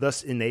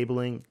 thus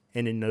enabling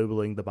and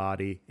ennobling the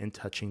body and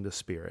touching the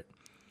spirit.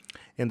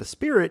 And the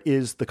spirit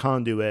is the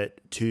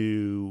conduit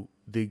to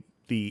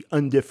the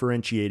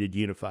undifferentiated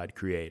unified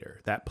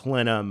creator, that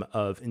plenum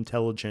of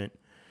intelligent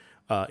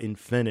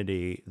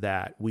infinity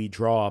that we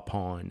draw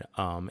upon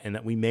and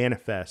that we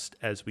manifest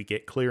as we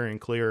get clearer and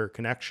clearer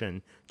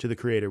connection to the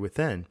creator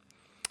within.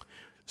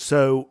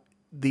 So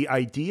the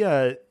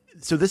idea,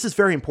 so this is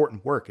very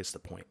important work is the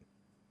point.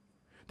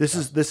 This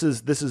is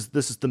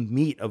the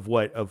meat of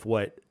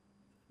what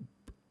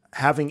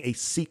having a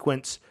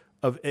sequence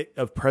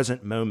of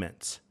present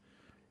moments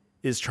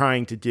is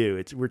trying to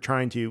do.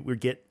 We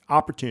get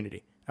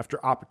opportunity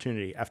after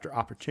opportunity after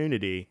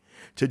opportunity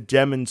to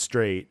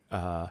demonstrate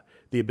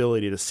the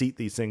ability to seat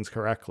these things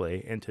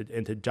correctly and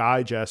to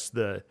digest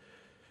the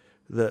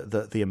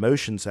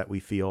emotions that we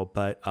feel.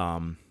 But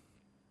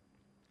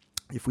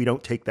if we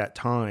don't take that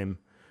time,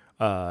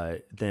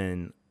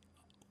 then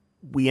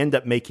we end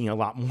up making a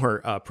lot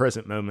more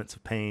present moments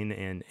of pain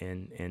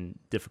and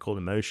difficult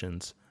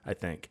emotions, I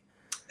think.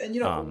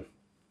 And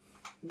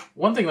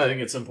one thing that I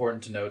think it's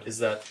important to note is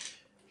that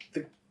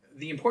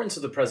the importance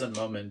of the present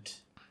moment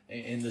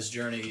in this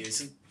journey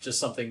isn't just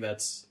something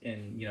that's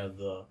in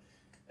the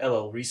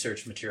LL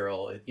research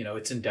material.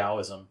 It's in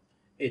Taoism,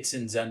 it's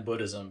in Zen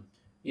Buddhism.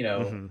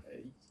 Mm-hmm.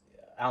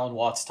 Alan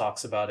Watts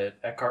talks about it.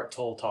 Eckhart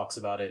Tolle talks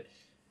about it.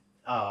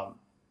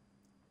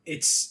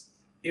 It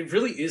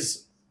really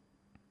is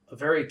a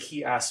very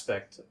key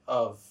aspect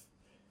of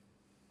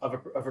a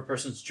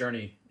person's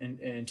journey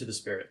into the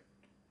spirit.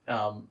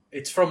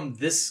 It's from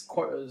this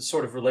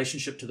sort of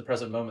relationship to the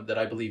present moment that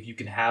I believe you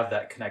can have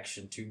that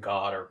connection to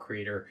God or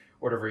Creator,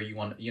 or whatever you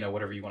want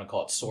to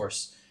call it,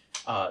 Source.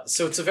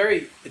 So it's a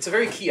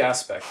very key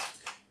aspect.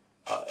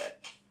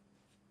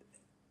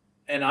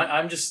 And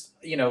I'm just,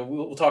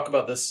 we'll talk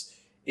about this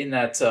in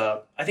that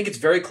I think it's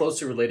very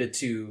closely related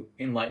to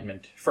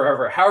enlightenment.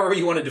 However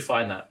you want to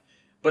define that,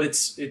 but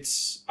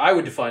I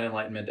would define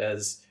enlightenment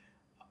as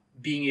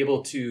being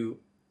able to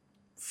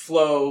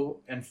flow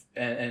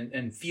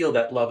and feel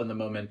that love in the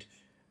moment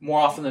more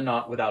often than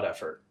not without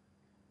effort.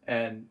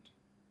 And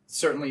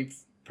certainly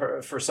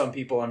for some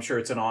people, I'm sure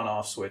it's an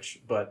on-off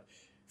switch, but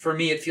for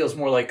me, it feels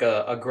more like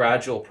a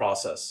gradual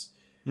process.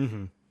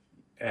 Mm-hmm.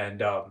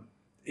 And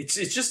it's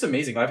just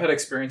amazing. I've had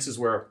experiences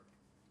where,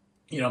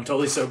 I'm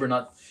totally sober,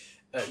 not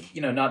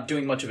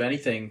doing much of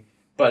anything,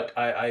 but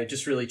I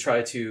just really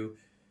try to,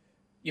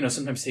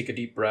 sometimes take a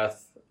deep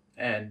breath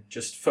and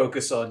just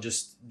focus on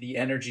just the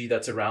energy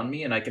that's around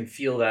me. And I can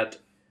feel that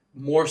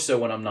more so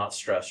when I'm not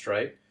stressed,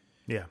 right?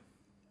 Yeah.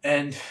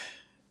 And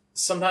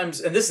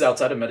sometimes, and this is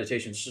outside of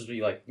meditation, it's just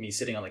be like me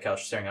sitting on the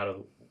couch staring out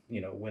of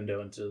the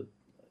window into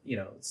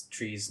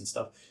trees and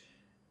stuff.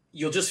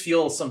 You'll just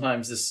feel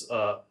sometimes this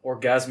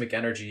orgasmic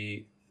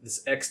energy,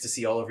 this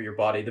ecstasy all over your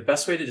body. The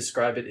best way to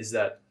describe it is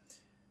that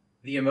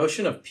the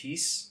emotion of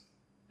peace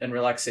and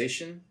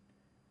relaxation,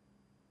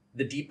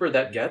 the deeper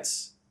that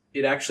gets,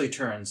 it actually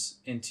turns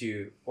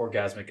into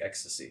orgasmic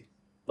ecstasy.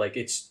 Like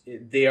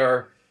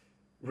they're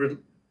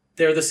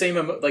the same,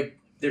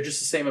 they're just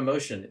the same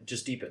emotion,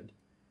 just deepened.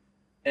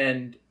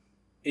 And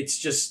it's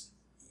just,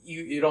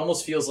 it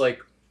almost feels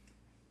like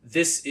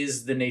this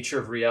is the nature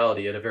of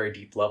reality at a very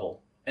deep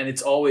level. And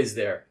it's always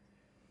there.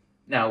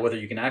 Now, whether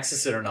you can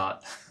access it or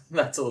not,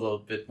 that's a little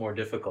bit more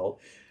difficult.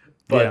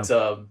 But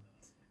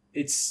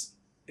it's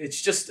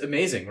just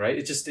amazing, right?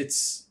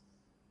 It's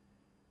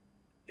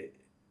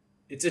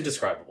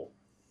indescribable.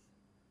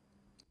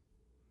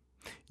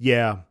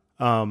 Yeah.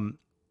 And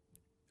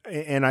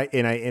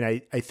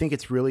I think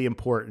it's really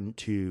important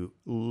to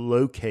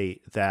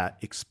locate that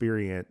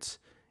experience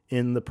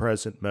in the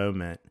present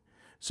moment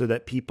so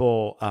that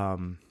people,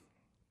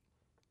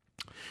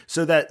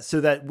 so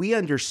that we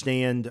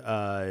understand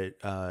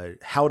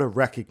how to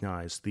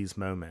recognize these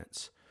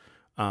moments,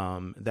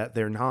 that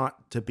they're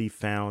not to be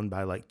found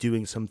by like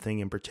doing something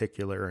in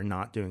particular or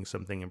not doing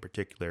something in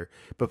particular,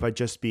 but by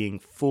just being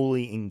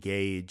fully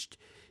engaged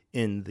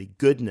in the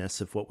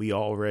goodness of what we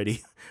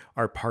already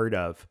are part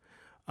of.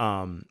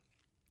 And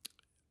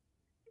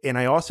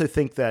I also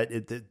think that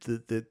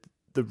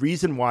the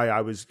reason why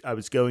I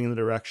was going in the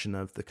direction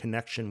of the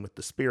connection with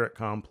the spirit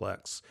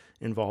complex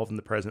involved in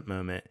the present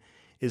moment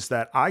is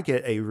that I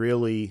get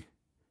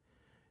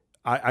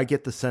I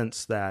get the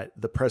sense that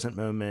the present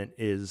moment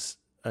is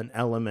an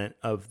element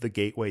of the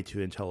gateway to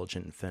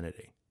intelligent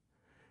infinity.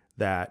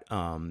 That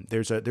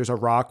there's a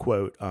Ra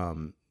quote,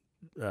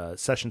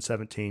 session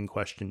 17,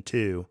 question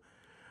 2,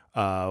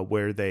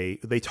 where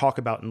they talk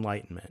about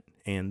enlightenment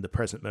and the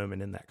present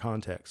moment in that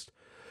context.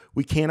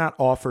 We cannot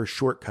offer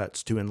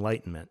shortcuts to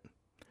enlightenment.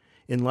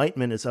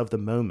 Enlightenment is of the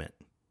moment,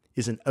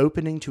 is an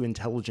opening to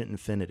intelligent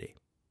infinity.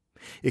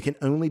 It can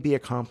only be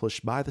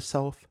accomplished by the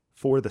self,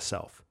 for the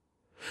self.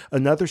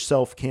 Another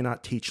self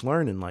cannot teach,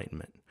 learn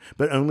enlightenment,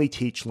 but only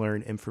teach,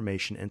 learn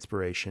information,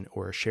 inspiration,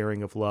 or a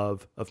sharing of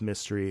love, of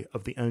mystery,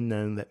 of the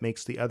unknown that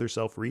makes the other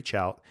self reach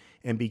out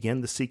and begin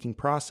the seeking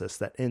process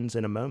that ends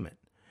in a moment.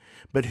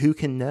 But who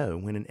can know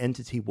when an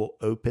entity will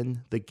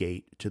open the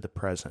gate to the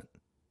present?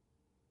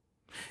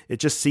 It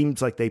just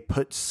seems like they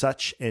put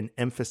such an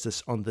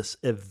emphasis on this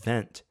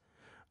event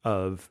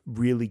of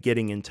really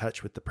getting in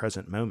touch with the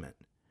present moment.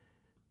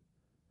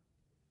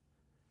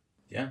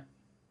 Yeah.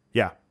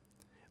 Yeah.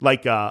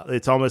 Like,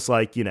 it's almost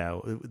like,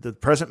 the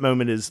present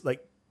moment is like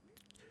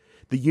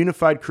the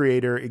unified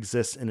creator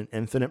exists in an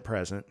infinite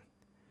present.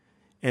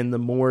 And the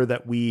more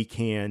that we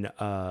can,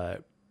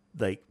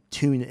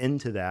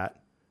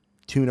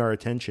 tune our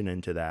attention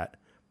into that,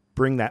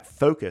 bring that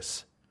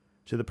focus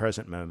to the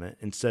present moment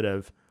instead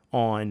of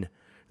on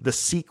the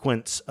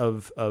sequence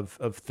of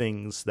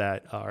things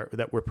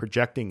that we're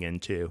projecting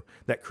into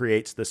that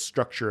creates this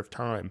structure of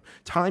time.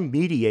 Time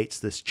mediates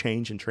this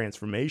change and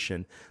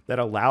transformation that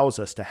allows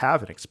us to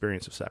have an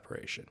experience of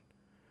separation.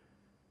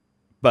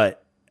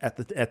 But at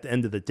the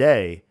end of the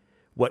day,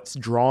 what's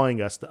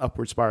drawing us, the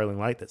upward spiraling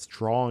light that's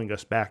drawing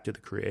us back to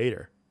the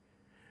creator,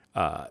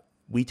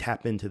 we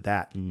tap into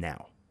that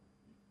now.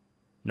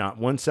 Not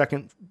 1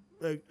 second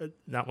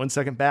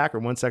back or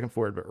 1 second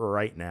forward, but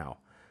right now.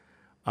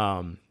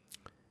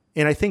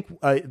 And I think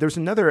there's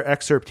another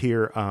excerpt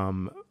here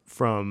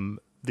from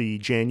the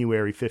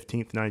January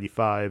 15th,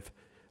 95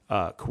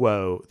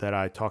 quote that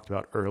I talked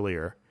about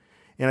earlier.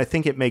 And I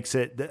think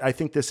I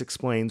think this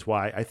explains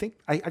why.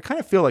 I kind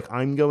of feel like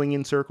I'm going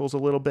in circles a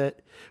little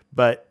bit,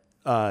 but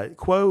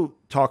Quo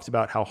talks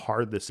about how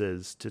hard this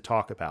is to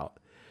talk about.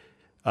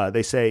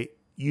 They say,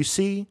 you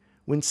see,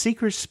 when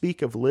seekers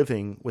speak of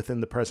living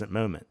within the present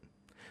moment,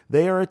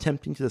 they are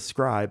attempting to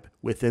describe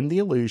within the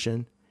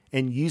illusion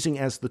and using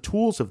as the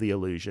tools of the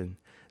illusion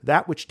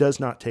that which does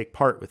not take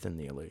part within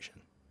the illusion.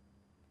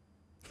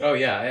 Oh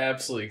yeah, I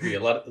absolutely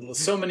agree.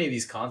 So many of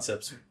these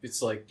concepts,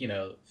 it's like,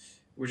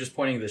 we're just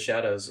pointing the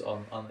shadows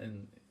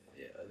in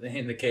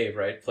the cave,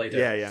 right? Plato.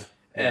 Yeah.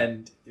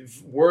 And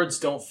words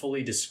don't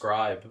fully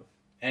describe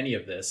any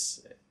of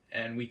this,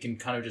 and we can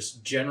kind of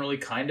just generally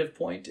kind of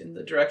point in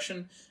the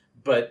direction,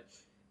 but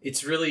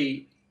it's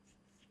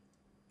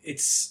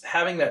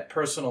having that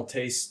personal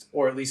taste,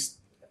 or at least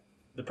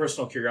the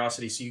personal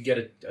curiosity, so you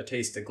get a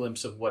taste, a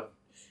glimpse of what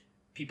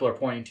people are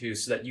pointing to,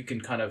 so that you can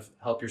kind of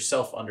help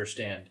yourself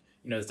understand.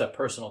 There's that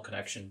personal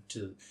connection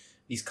to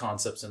these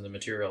concepts and the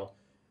material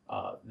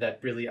that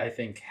really, I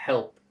think,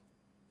 help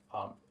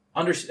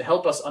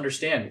us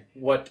understand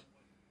what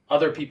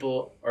other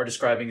people are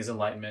describing as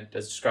enlightenment,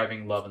 as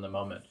describing love in the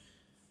moment.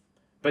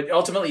 But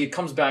ultimately, it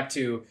comes back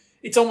to,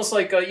 it's almost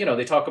like,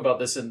 they talk about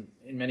this in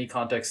many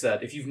contexts,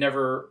 that if you've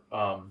never,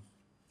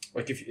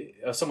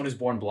 if someone who's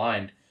born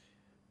blind,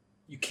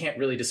 you can't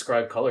really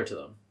describe color to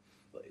them.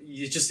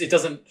 It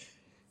doesn't,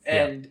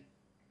 and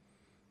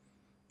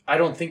I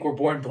don't think we're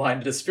born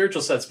blind in a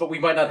spiritual sense, but we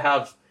might not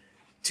have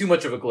too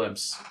much of a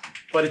glimpse.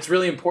 But it's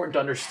really important to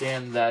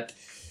understand that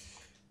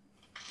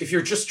if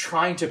you're just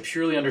trying to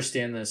purely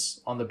understand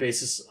this on the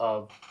basis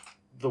of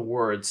the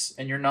words,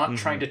 and you're not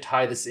trying to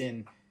tie this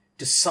in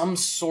to some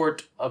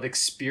sort of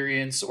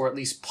experience, or at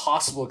least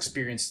possible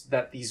experience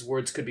that these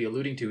words could be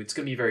alluding to, it's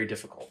going to be very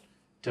difficult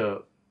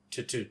to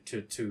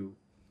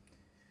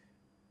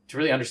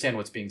really understand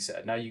what's being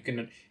said. Now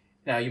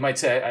you might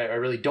say, I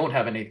really don't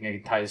have anything I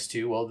can tie this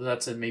to. Well,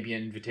 that's maybe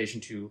an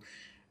invitation to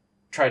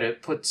try to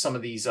put some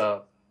of these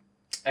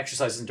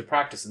exercises into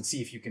practice and see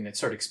if you can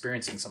start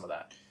experiencing some of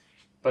that.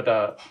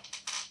 But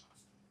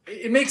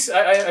it makes,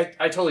 I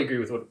totally agree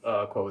with what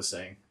Quo was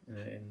saying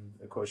in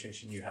the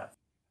quotation you have.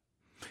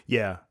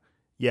 Yeah.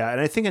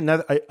 And I think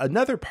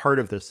another part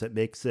of this that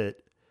makes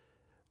it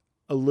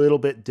a little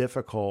bit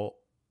difficult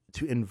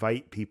to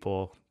invite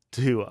people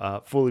to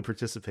fully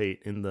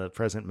participate in the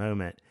present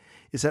moment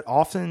is that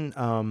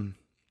often,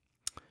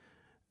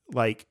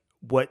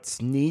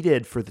 what's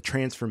needed for the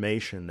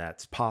transformation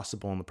that's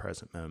possible in the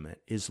present moment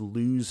is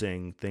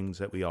losing things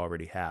that we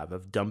already have,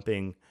 of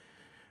dumping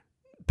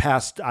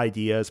past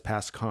ideas,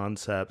 past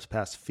concepts,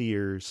 past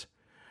fears.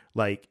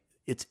 Like,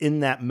 it's in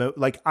that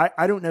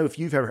I don't know if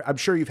you've ever, I'm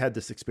sure you've had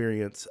this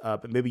experience,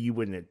 but maybe you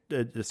wouldn't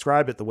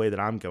describe it the way that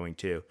I'm going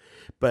to.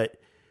 But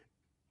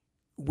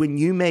when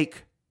you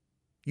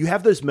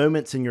have those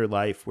moments in your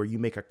life where you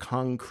make a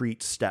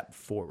concrete step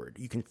forward,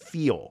 you can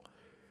feel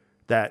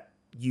that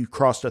you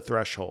crossed a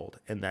threshold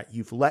and that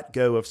you've let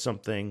go of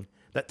something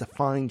that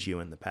defined you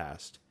in the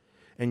past,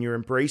 and you're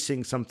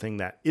embracing something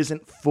that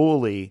isn't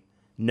fully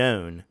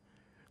known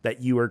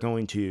that you are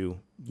going to,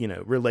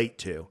 relate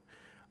to.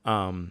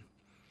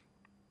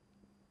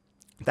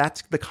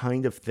 That's the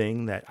kind of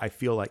thing that I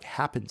feel like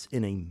happens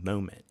in a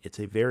moment. It's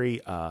a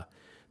very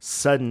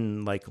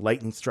sudden, like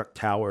lightning struck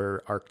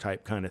tower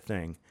archetype kind of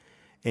thing.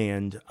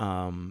 And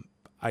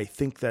I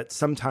think that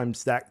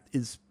sometimes that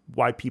is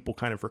why people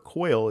kind of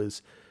recoil,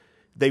 is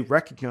they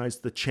recognize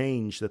the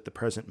change that the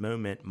present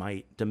moment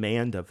might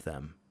demand of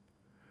them.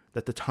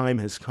 that the time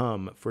has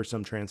come for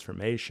some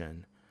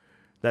transformation,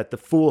 that the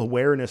full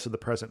awareness of the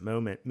present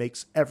moment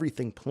makes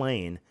everything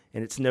plain,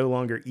 and it's no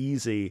longer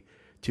easy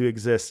to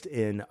exist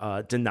in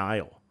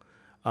denial,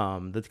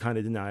 the kind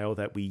of denial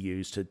that we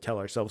use to tell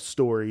ourselves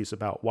stories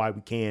about why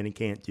we can and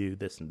can't do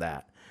this and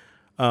that.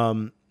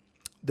 I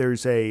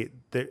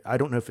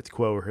don't know if it's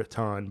Quo or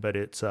Hatan, but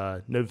it's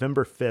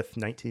November 5th,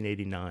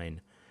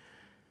 1989.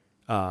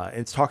 And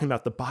it's talking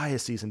about the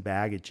biases and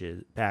baggage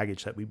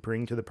that we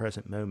bring to the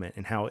present moment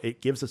and how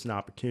it gives us an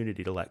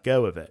opportunity to let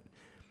go of it.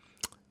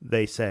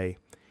 They say,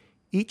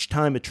 each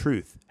time a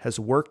truth has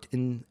worked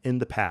in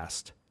the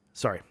past,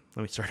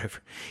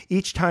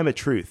 each time a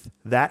truth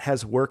that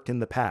has worked in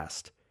the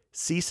past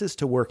ceases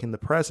to work in the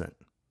present,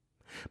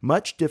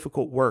 much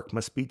difficult work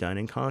must be done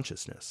in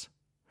consciousness.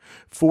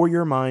 For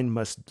your mind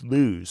must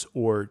lose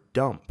or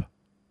dump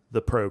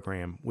the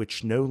program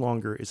which no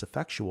longer is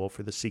effectual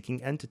for the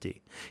seeking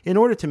entity, in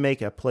order to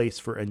make a place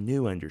for a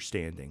new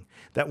understanding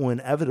that will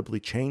inevitably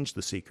change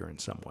the seeker in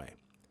some way.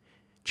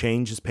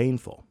 Change is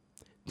painful.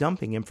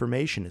 Dumping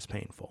information is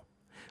painful.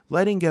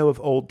 Letting go of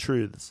old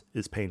truths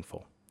is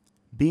painful.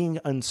 Being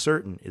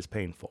uncertain is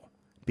painful.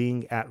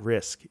 Being at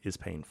risk is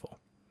painful.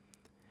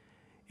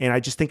 And I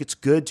just think it's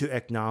good to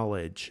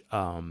acknowledge,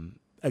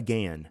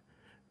 again,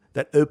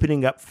 that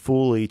opening up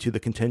fully to the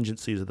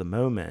contingencies of the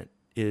moment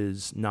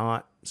is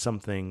not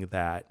something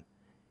that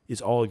is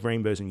all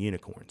rainbows and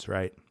unicorns,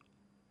 right?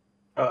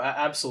 Oh,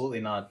 absolutely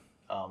not.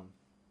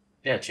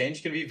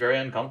 Change can be very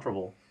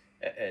uncomfortable,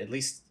 at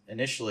least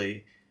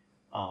initially.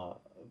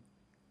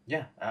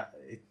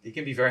 It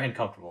can be very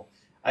uncomfortable.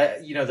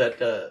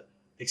 That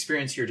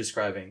experience you're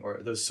describing, or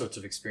those sorts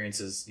of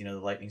experiences, the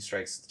lightning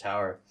strikes the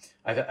tower.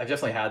 I've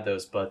definitely had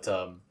those, but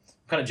I'm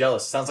kind of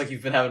jealous. Sounds like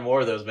you've been having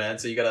more of those, man.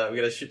 So we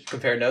gotta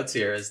compare notes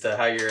here as to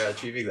how you're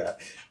achieving that.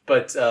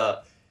 But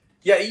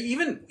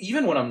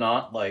even when I'm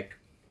not like,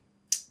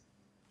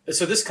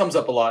 so this comes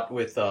up a lot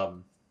with a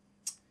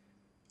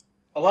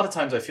lot of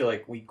times I feel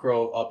like we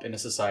grow up in a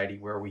society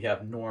where we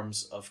have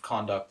norms of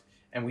conduct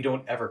and we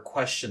don't ever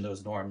question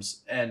those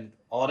norms. And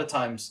a lot of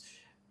times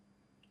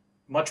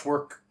much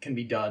work can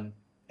be done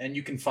and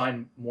you can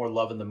find more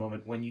love in the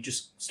moment when you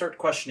just start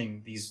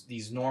questioning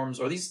these norms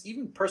or these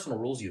even personal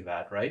rules you've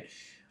had, right?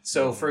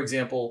 So for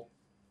example,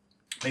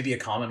 maybe a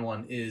common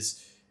one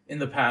is in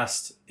the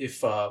past,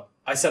 if I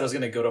said I was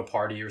going to go to a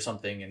party or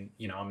something and,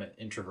 I'm an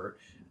introvert,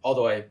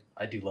 although I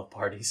do love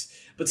parties,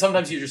 but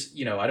sometimes you just,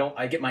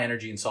 I get my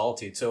energy in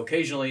solitude. So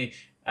occasionally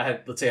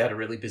let's say I had a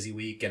really busy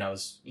week and I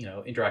was,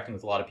 interacting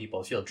with a lot of people.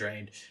 I feel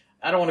drained.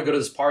 I don't want to go to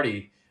this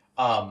party.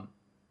 In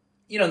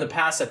the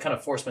past, I've kind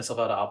of forced myself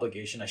out of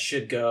obligation. I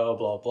should go,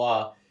 blah,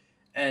 blah.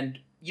 And,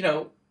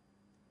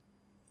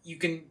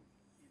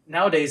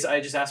 nowadays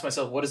I just ask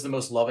myself, what is the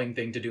most loving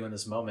thing to do in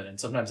this moment? And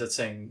sometimes that's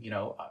saying,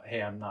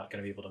 hey, I'm not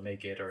going to be able to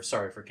make it, or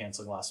sorry for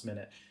canceling last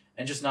minute,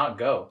 and just not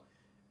go.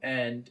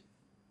 And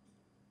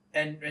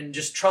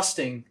just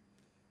trusting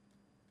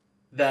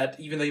that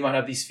even though you might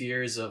have these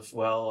fears of,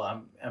 well,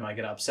 am I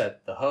going to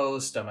upset the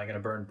host? Am I going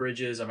to burn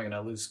bridges? Am I going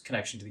to lose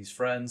connection to these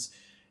friends?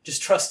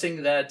 Just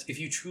trusting that if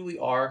you truly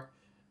are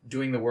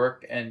doing the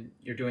work and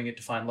you're doing it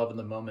to find love in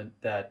the moment,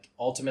 that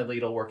ultimately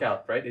it'll work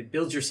out, right? It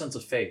builds your sense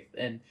of faith.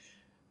 And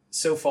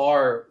so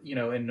far,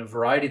 in a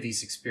variety of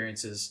these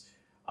experiences,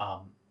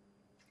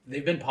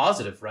 they've been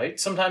positive, right?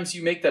 Sometimes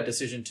you make that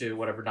decision to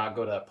not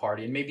go to that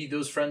party, and maybe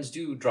those friends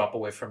do drop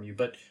away from you,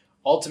 but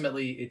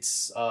ultimately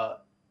it's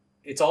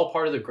all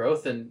part of the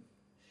growth. And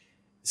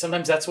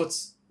sometimes that's what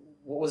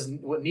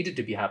needed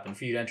to be happen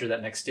for you to enter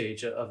that next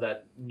stage of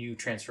that new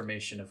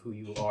transformation of who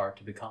you are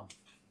to become.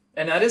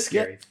 And that is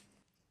scary.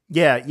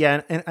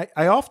 Yeah. And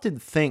I often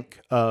think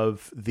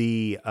of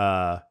the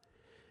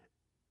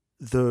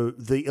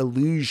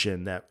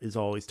illusion that is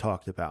always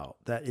talked about,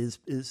 that is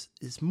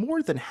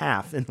more than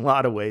half, in a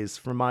lot of ways,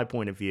 from my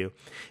point of view,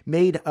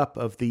 made up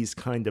of these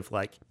kind of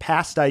like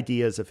past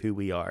ideas of who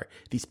we are,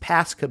 these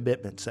past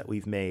commitments that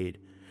we've made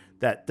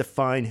that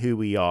define who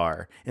we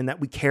are and that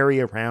we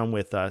carry around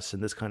with us in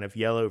this kind of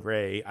yellow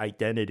ray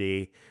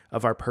identity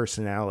of our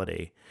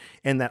personality.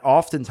 And that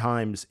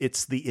oftentimes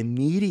it's the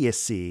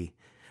immediacy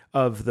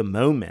of the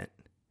moment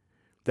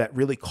that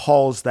really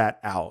calls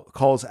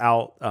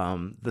out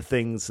the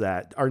things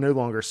that are no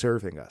longer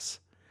serving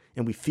us.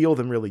 And we feel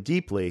them really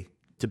deeply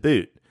to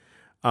boot.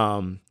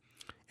 And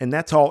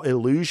that's all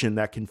illusion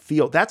that can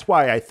feel. That's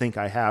why I think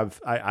that's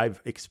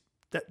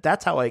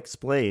how I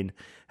explain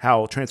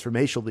how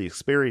transformational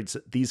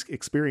these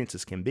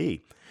experiences can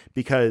be,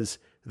 because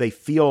they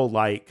feel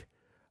like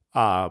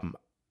I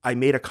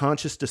made a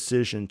conscious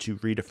decision to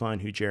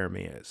redefine who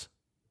Jeremy is.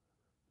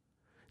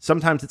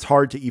 Sometimes it's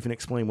hard to even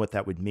explain what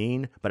that would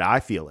mean, but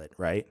I feel it,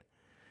 right?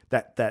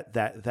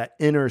 That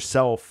inner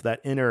self,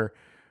 that inner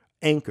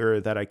anchor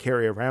that I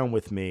carry around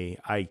with me,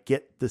 I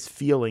get this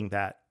feeling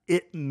that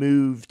it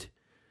moved.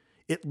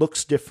 It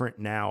looks different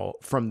now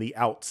from the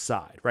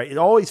outside, right? It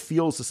always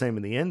feels the same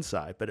in the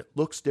inside, but it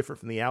looks different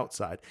from the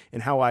outside,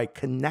 and how I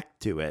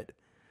connect to it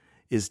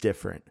is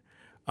different.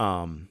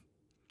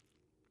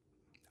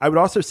 I would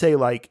also say,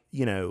 like,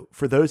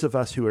 for those of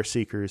us who are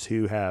seekers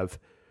who have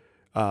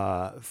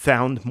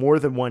found more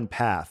than one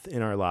path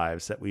in our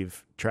lives that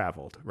we've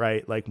traveled,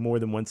 right? Like more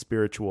than one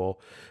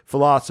spiritual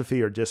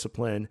philosophy or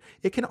discipline.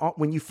 It can,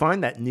 when you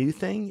find that new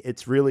thing,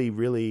 it's really,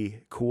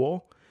 really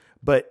cool,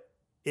 but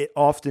it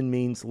often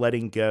means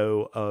letting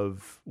go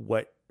of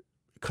what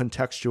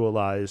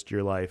contextualized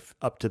your life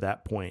up to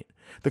that point.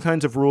 The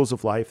kinds of rules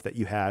of life that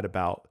you had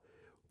about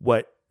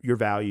what your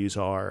values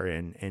are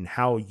and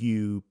how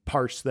you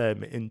parse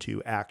them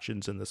into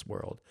actions in this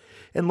world.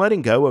 And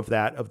letting go of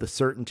that, of the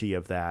certainty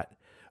of that,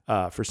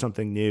 for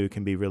something new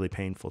can be really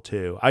painful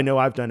too. I know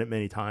I've done it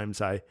many times.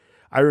 I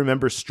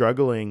remember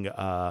struggling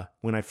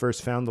when I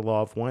first found the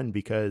Law of One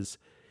because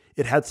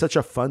it had such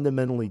a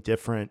fundamentally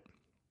different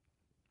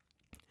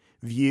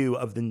view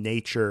of the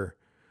nature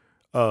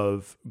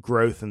of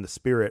growth in the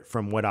spirit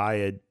from what I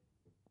had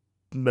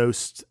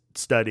most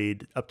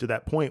studied up to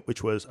that point,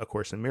 which was A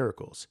Course in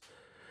Miracles.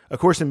 A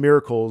Course in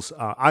Miracles.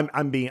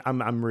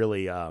 I'm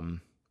really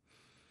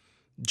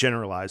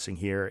generalizing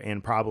here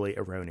and probably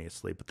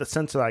erroneously, but the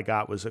sense that I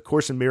got was A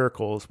Course in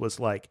Miracles was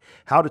like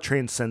how to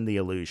transcend the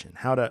illusion,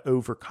 how to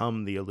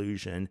overcome the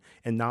illusion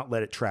and not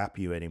let it trap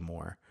you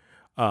anymore,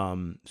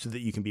 so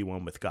that you can be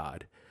one with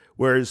God.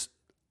 Whereas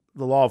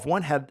the Law of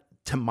One had,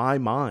 to my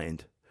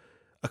mind,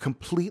 a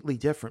completely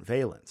different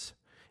valence.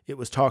 It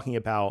was talking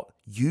about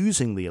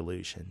using the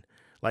illusion,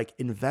 like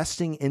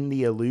investing in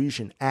the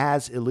illusion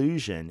as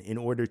illusion in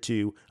order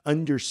to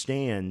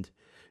understand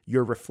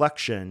your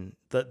reflection,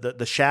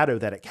 the shadow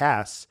that it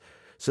casts,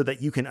 so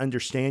that you can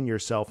understand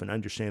yourself and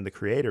understand the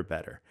Creator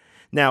better.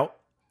 Now,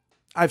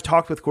 I've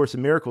talked with Course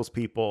in Miracles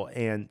people,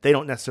 and they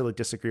don't necessarily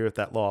disagree with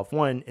that Law of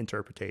One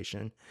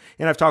interpretation.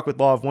 And I've talked with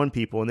Law of One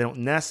people, and they don't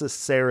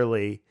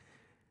necessarily,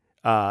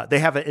 they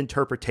have an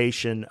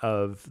interpretation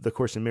of the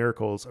Course in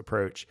Miracles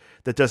approach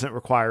that doesn't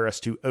require us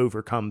to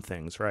overcome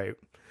things, right?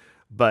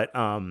 But,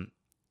 and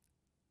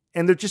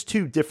they're just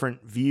two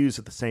different views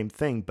of the same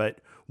thing, but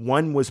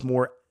one was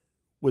more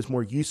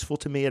useful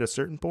to me at a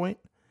certain point,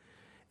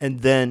 and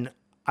then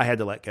I had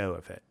to let go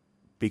of it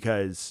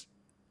because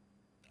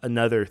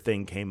another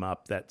thing came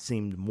up that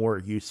seemed more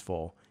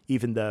useful,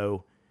 even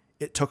though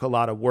it took a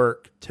lot of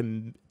work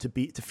to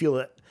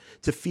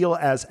feel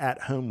as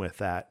at home with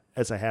that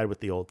as I had with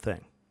the old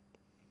thing.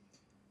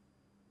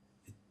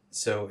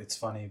 So it's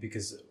funny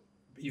because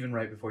even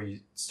right before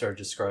you started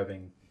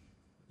describing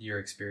your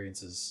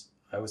experiences,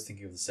 I was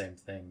thinking of the same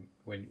thing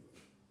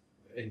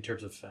in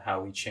terms of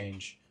how we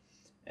change.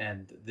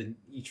 And then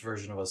each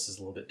version of us is a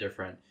little bit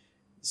different.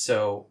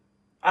 So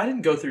I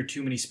didn't go through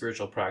too many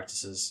spiritual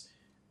practices,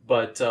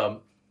 but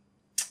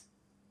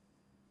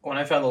when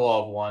I found the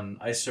Law of One,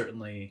 I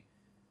certainly,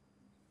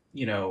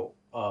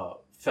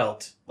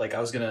 felt like I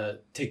was going to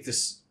take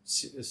this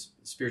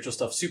spiritual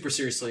stuff super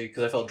seriously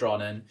because I felt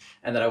drawn in,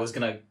 and that I was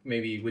going to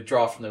maybe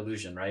withdraw from the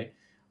illusion, right?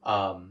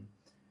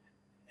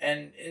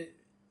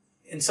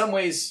 In some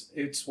ways,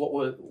 it's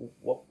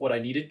what I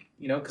needed,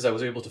 because I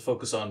was able to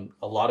focus on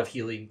a lot of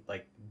healing,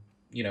 like,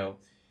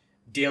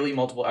 daily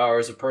multiple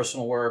hours of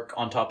personal work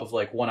on top of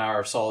like 1 hour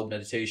of solid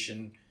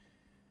meditation,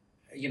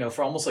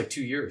 for almost like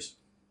 2 years.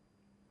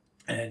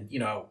 And,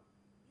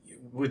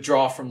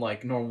 withdraw from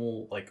like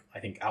normal, like I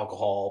think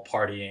alcohol,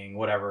 partying,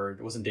 whatever.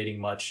 It wasn't dating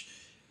much.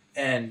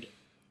 And,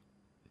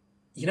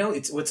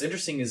 it's what's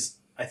interesting is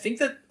I think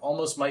that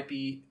almost might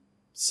be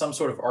some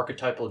sort of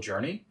archetypal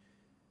journey.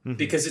 Mm-hmm.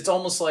 Because it's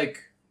almost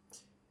like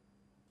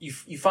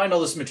you find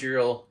all this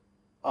material,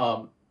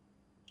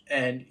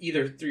 and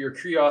either through your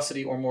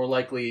curiosity or more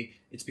likely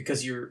it's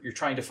because you're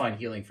trying to find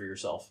healing for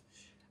yourself.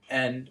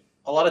 And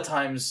a lot of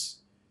times,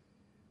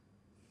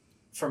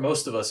 for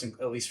most of us,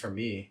 at least for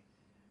me,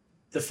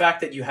 the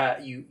fact that you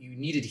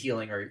needed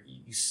healing or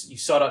you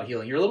sought out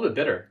healing, you're a little bit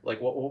bitter. Like,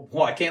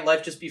 why can't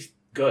life just be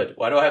good?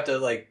 Why do I have to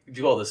like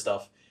do all this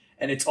stuff?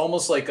 And it's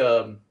almost like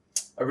a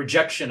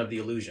rejection of the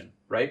illusion,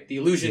 right? The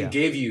illusion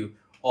gave you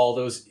all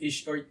those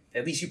issues, or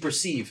at least you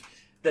perceive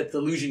that the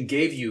illusion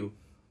gave you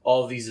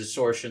all of these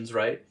distortions,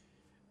 right?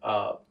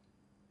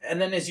 And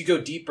then as you go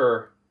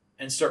deeper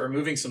and start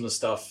removing some of the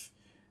stuff,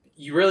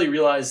 you really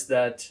realize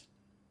that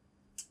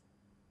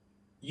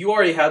you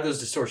already had those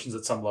distortions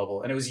at some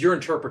level, and it was your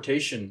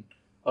interpretation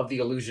of the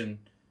illusion.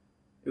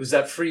 It was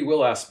that free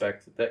will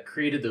aspect that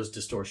created those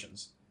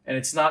distortions, and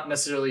it's not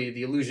necessarily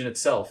the illusion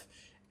itself.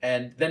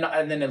 And then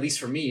at least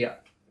for me,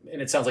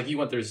 and it sounds like you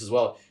went through this as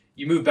well,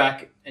 you move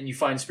back and you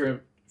find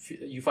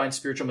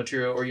spiritual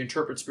material, or you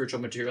interpret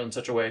spiritual material in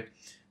such a way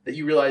that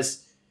you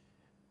realize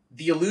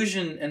the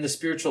illusion and the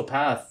spiritual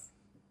path,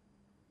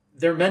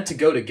 they're meant to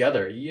go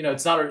together.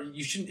 It's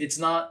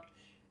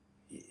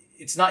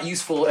not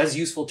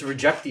useful to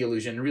reject the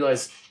illusion and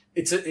realize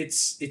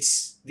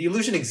it's the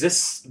illusion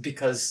exists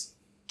because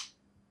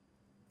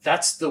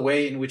that's the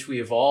way in which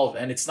we evolve,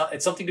 and it's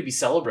something to be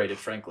celebrated,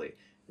 frankly,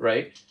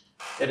 right?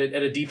 At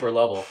a deeper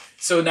level.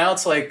 So now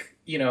it's like,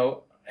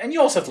 and you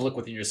also have to look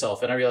within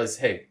yourself. And I realized,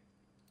 hey,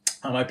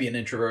 I might be an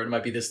introvert, it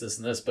might be this,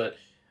 and this, but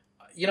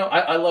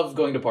I love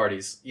going to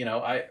parties.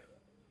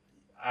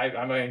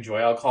 I enjoy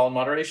alcohol in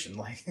moderation.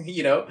 Like,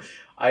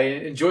 I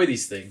enjoy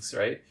these things,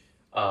 right?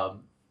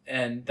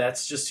 And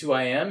that's just who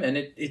I am. And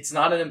it's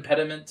not an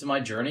impediment to my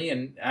journey.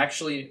 And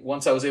actually,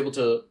 once I was able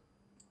to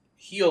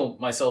heal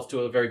myself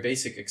to a very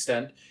basic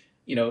extent,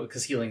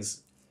 because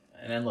healing's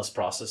an endless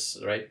process,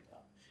 right?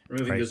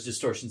 Removing those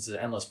distortions is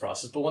an endless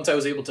process. But once I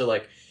was able to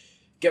like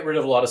get rid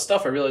of a lot of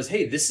stuff, I realized,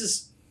 hey, this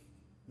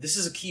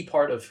is a key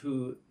part of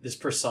who this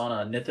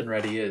persona Nitin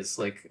Reddy is,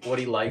 like what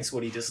he likes,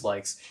 what he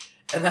dislikes.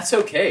 And that's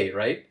okay,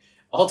 right?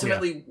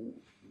 Ultimately,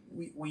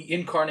 we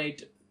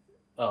incarnate,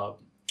 the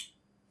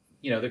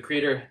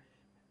creator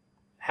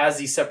has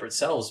these separate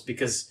selves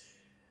because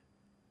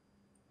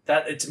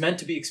that it's meant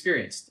to be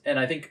experienced. And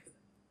I think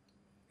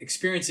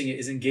experiencing it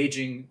is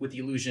engaging with the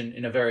illusion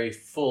in a very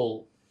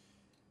full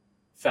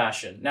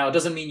fashion. Now, it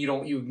doesn't mean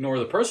you ignore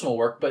the personal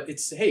work, but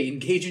it's, hey,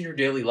 engage in your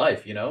daily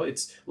life.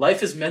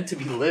 Life is meant to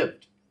be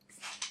lived.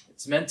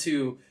 It's meant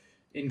to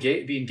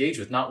be engaged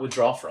with, not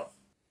withdraw from.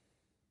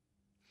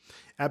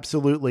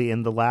 Absolutely.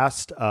 In the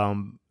last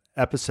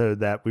episode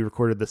that we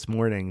recorded this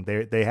morning,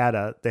 they had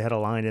a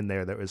line in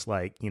there that was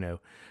like,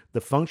 the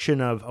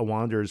function of a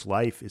wanderer's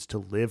life is to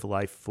live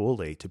life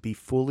fully, to be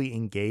fully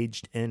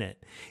engaged in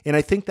it. And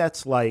I think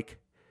that's like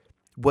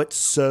what's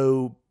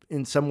so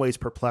in some ways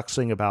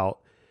perplexing about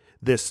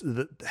this,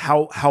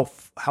 how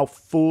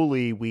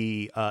fully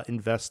we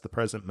invest the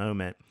present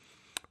moment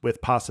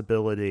with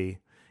possibility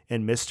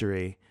and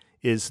mystery,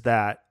 is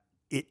that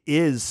it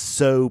is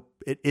so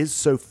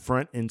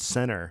front and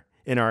center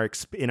in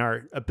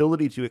our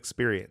ability to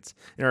experience,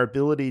 in our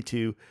ability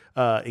to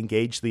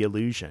engage the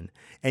illusion,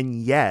 and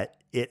yet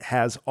it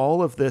has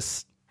all of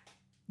this,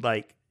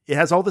 like it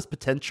has all this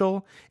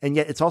potential, and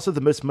yet it's also the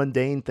most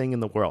mundane thing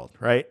in the world,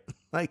 right?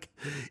 Like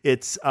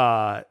it's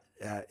and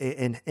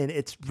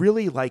it's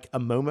really like a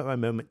moment by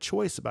moment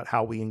choice about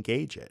how we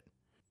engage it.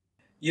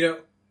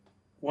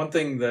 One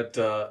thing that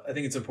I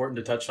think it's important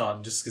to touch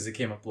on, just because it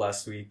came up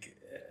last week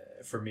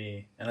for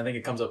me, and I think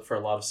it comes up for a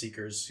lot of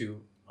seekers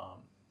who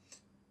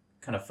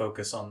kind of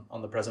focus on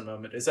the present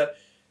moment, is that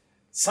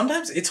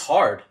sometimes it's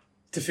hard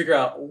to figure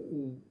out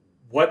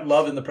what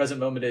love in the present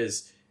moment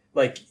is.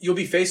 Like, you'll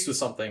be faced with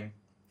something,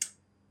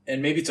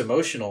 and maybe it's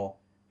emotional,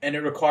 and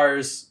it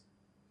requires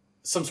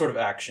some sort of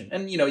action.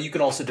 And, you can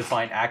also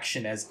define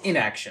action as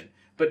inaction,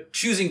 but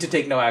choosing to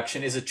take no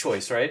action is a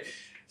choice, right?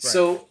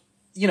 So,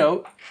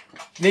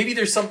 maybe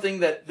there's something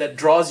that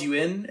draws you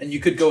in, and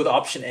you could go with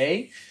option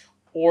A,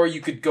 or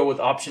you could go with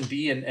option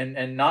B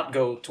and not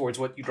go towards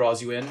what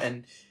draws you in.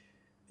 And,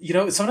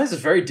 sometimes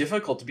it's very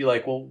difficult to be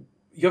like, well,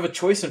 you have a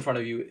choice in front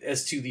of you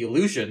as to the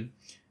illusion,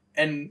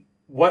 and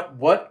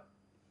what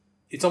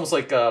it's almost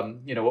like,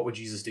 what would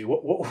Jesus do?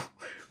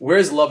 Where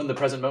is love in the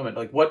present moment?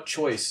 Like, what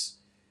choice?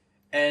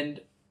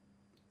 And,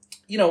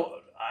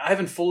 I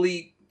haven't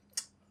fully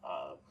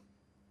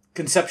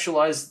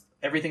conceptualized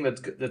everything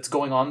that's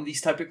going on in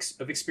these types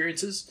of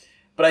experiences,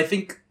 but I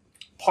think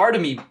part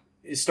of me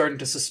is starting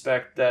to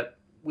suspect that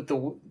with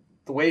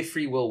the way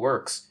free will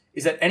works,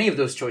 is that any of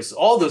those choices,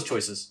 all those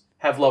choices,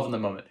 have love in the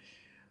moment.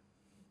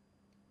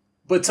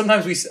 But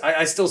sometimes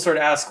I still sort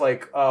of ask,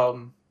 like,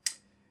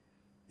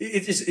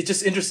 it's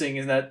just interesting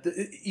in that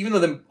even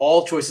though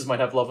all choices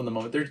might have love in the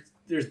moment,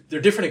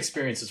 they're different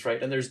experiences,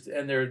 right? And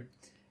they're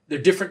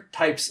different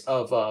types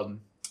of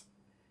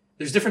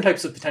there's different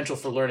types of potential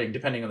for learning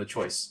depending on the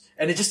choice.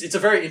 And it's a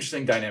very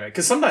interesting dynamic,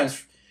 because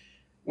sometimes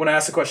when I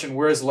ask the question,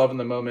 where is love in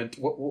the moment,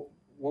 what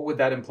would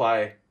that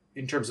imply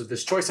in terms of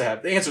this choice I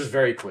have? The answer is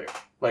very clear.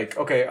 Like,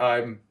 okay,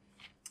 I'm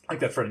like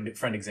that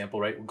friend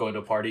example, right? We're going to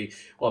a party.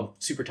 Well, I'm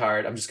super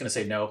tired. I'm just going to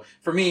say no.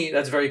 For me,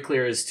 that's very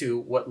clear as to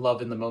what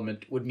love in the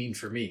moment would mean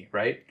for me,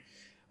 right?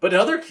 But in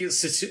other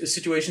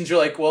situations, you're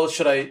like, well,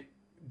 should I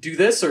do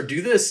this or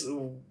do this?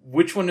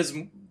 Which one is...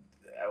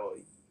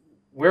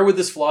 Where would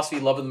this philosophy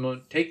of love in the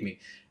moment take me?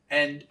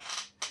 And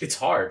it's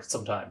hard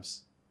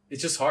sometimes.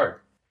 It's just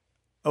hard.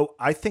 Oh,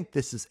 I think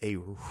this is a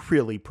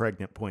really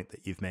pregnant point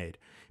that you've made,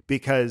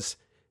 because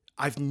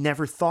I've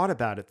never thought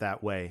about it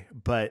that way.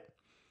 But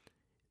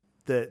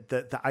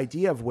the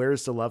idea of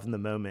where's the love in the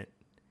moment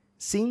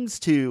seems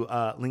to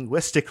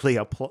linguistically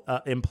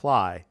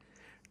imply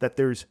that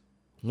there's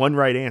one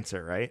right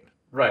answer, right?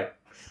 Right.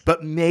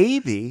 But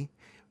maybe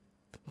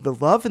the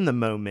love in the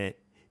moment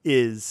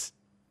is...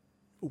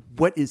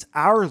 what is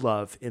our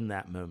love in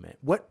that moment?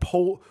 What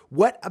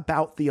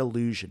about the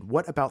illusion?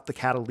 What about the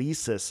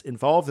catalysis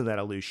involved in that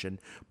illusion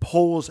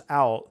pulls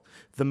out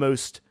the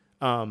most,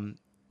 the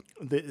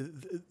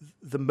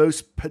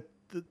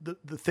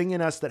thing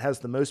in us that has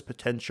the most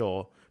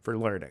potential for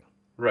learning?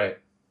 Right.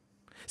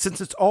 Since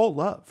it's all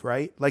love,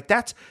 right? Like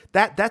that's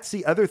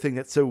the other thing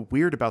that's so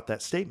weird about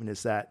that statement,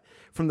 is that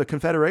from the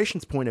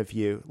Confederation's point of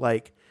view,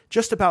 like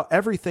just about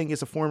everything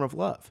is a form of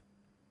love.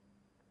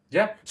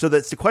 Yeah. So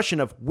that's the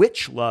question of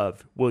which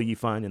love will you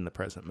find in the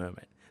present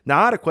moment,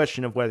 not a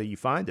question of whether you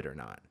find it or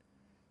not.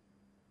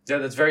 Yeah,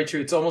 that's very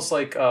true. It's almost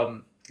like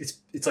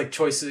it's like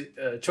choice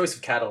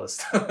of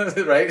catalyst,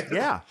 right?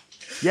 Yeah.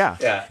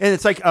 Yeah. And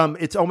it's like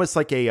it's almost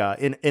like a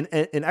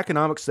in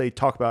economics they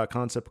talk about a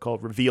concept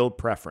called revealed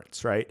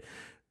preference, right?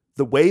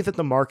 the way that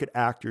the market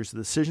actors, the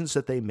decisions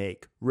that they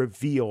make,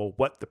 reveal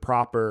what the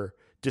proper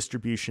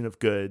distribution of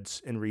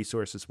goods and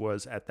resources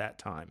was at that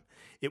time.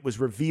 It was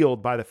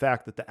revealed by the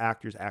fact that the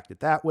actors acted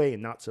that way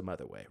and not some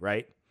other way,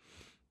 right?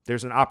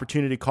 There's an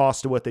opportunity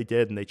cost to what they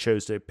did, and they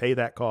chose to pay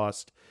that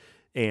cost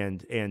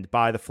and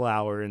buy the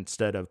flour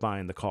instead of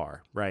buying the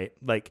car, right?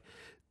 Like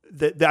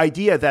the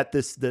idea that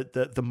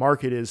the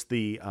market is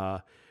the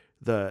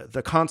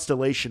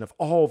constellation of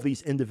all of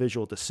these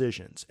individual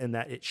decisions, and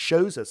that it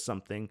shows us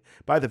something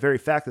by the very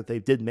fact that they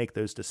did make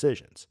those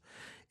decisions.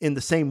 In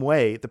the same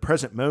way, the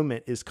present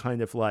moment is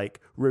kind of like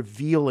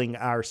revealing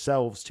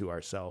ourselves to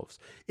ourselves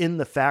in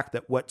the fact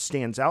that what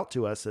stands out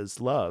to us as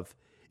love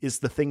is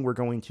the thing we're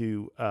going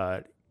to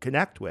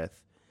connect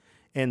with.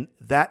 And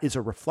that is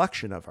a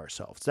reflection of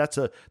ourselves.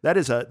 That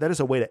is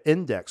a way to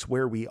index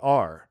where we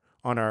are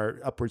on our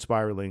upward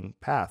spiraling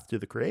path to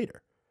the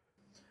Creator.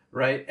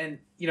 Right. And,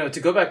 to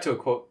go back to a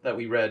quote that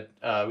we read,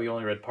 we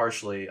only read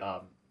partially,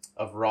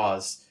 of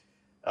Ra's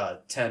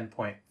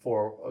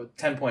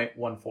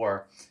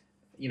 10.14,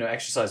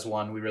 exercise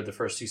 1, we read the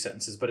first 2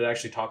 sentences, but it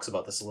actually talks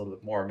about this a little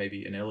bit more,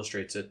 maybe, and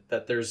illustrates it,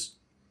 that there's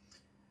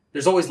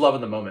always love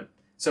in the moment.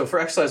 So for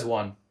exercise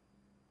 1,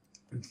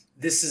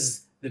 this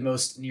is the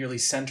most nearly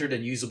centered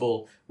and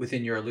usable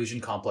within your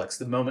illusion complex.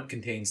 The moment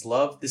contains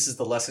love. This is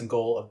the lesson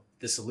goal of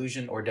this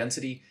illusion or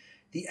density.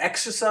 The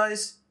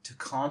exercise to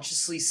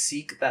consciously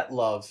seek that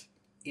love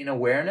in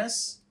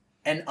awareness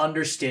and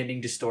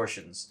understanding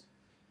distortions.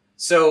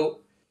 So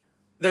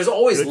there's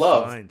always Good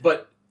love, find.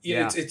 but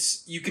Yeah.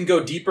 it's you can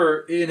go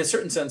deeper. In a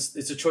certain sense,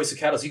 it's a choice of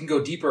catalyst. You can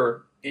go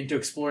deeper into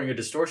exploring a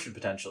distortion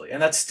potentially, and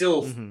that's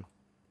still an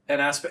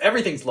aspect.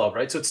 Everything's love,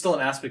 right? So it's still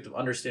an aspect of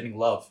understanding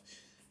love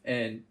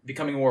and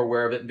becoming more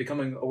aware of it and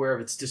becoming aware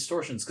of its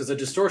distortions, because a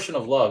distortion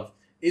of love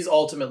is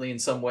ultimately in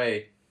some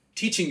way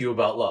teaching you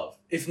about love,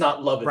 if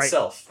not love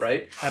itself,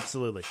 right?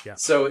 Absolutely, yeah.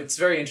 So it's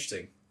very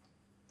interesting.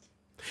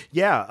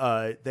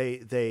 Yeah,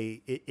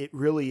 it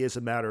really is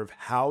a matter of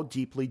how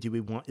deeply do we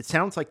want. It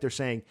sounds like they're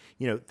saying,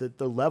 the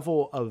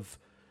level of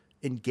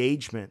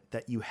engagement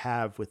that you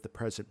have with the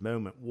present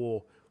moment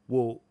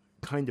will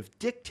kind of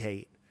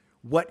dictate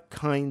what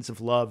kinds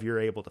of love you're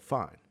able to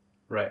find.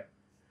 Right.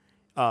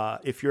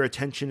 If your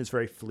attention is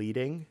very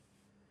fleeting,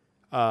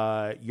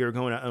 you're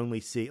going to only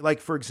see, like,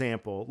 for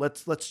example,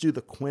 let's do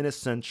the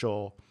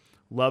quintessential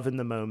love in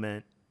the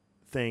moment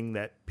thing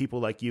that people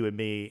like you and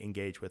me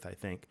engage with, I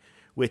think,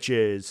 which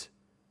is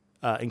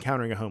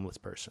encountering a homeless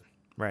person,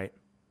 right?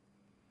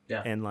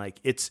 Yeah. And like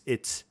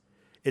it's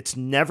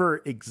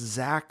never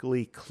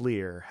exactly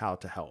clear how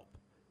to help.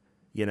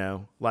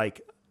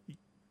 Like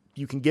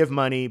you can give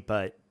money,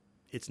 but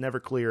it's never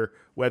clear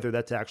whether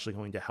that's actually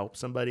going to help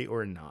somebody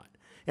or not.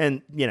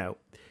 And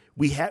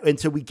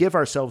so we give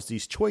ourselves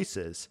these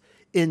choices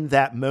in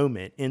that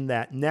moment, in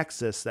that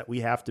nexus that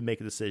we have to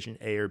make a decision,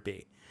 A or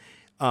B.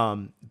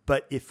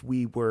 But if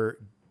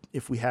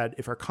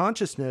our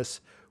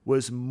consciousness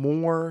was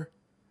more,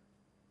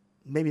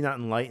 maybe not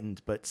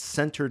enlightened, but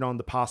centered on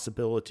the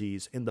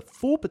possibilities and the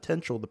full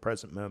potential of the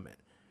present moment,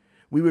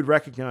 we would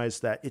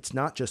recognize that it's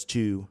not just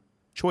two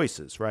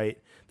choices,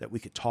 right? That we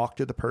could talk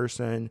to the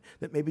person,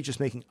 that maybe just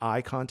making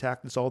eye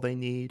contact is all they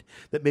need,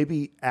 that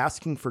maybe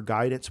asking for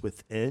guidance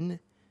within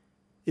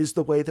is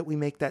the way that we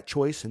make that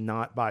choice, and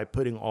not by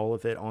putting all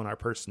of it on our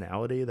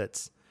personality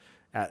that's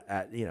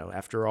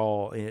after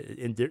all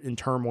in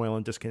turmoil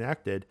and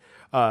disconnected.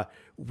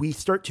 We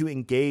start to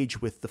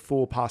engage with the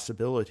full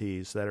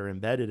possibilities that are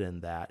embedded in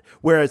that.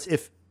 Whereas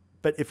if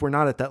we're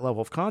not at that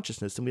level of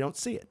consciousness, then we don't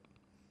see it.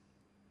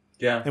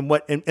 Yeah. And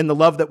the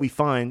love that we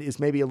find is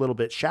maybe a little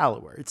bit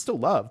shallower. It's still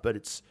love, but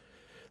it's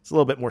a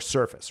little bit more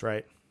surface,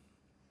 right?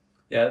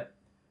 Yeah.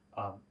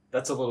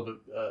 That's a little bit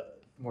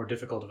more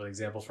difficult of an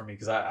example for me,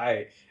 because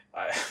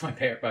my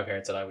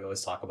parents and I, we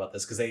always talk about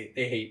this, because they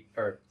hate,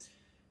 or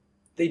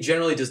they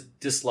generally just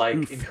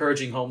dislike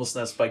encouraging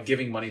homelessness by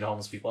giving money to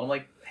homeless people. And I'm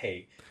like,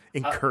 hey.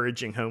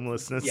 Encouraging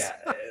homelessness. Yeah.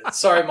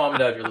 Sorry, Mom and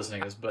Dad, if you're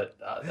listening to this, but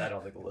I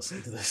don't think they'll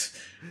listen to this.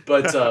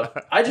 But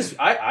I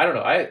don't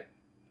know.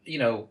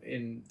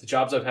 In the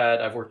jobs I've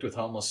had, I've worked with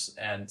homeless.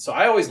 And so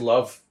I always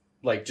love,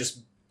 like,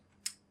 just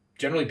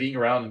generally being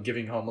around and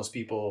giving homeless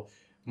people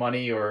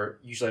money, or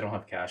usually I don't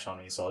have cash on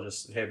me. So I'll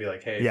just be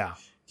like, hey,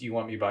 do you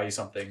want me to buy you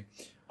something?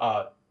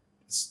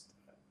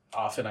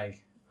 Often I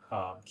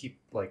keep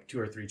like 2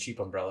 or 3 cheap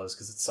umbrellas,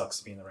 because it sucks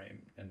to be in the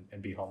rain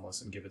and be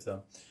homeless, and give it to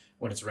them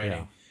when it's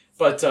raining. Yeah.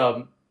 But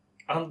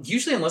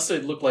usually, unless they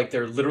look like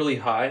they're literally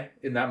high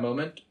in that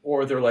moment,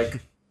 or they're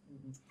like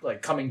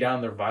like coming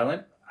down, they're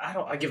violent,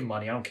 I give them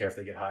money. I don't care if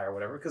they get high or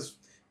whatever, because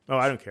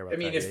I don't care about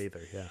that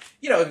either.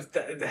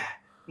 Yeah.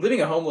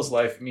 Living a homeless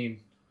life,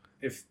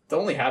 if the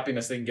only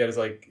happiness they can get is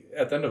like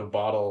at the end of a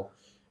bottle,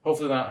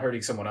 hopefully not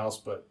hurting someone else,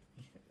 but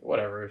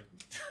whatever,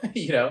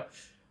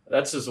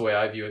 that's just the way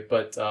I view it.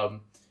 But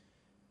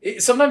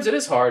sometimes it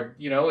is hard,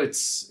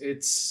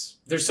 it's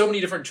there's so many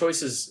different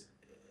choices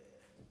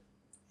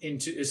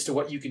as to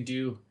what you can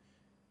do.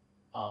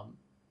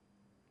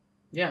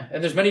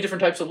 And there's many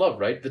different types of love,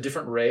 right? The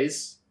different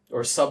rays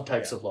or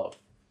subtypes of love.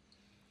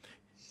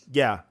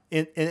 Yeah,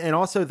 and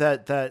also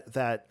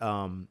that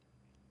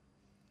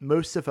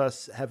most of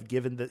us who've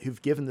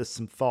given this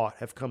some thought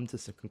have come to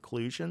some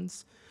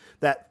conclusions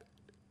that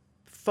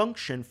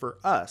function for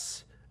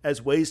us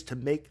as ways to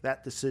make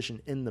that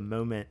decision in the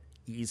moment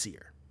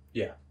easier.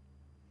 Yeah.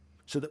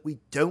 So that we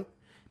don't.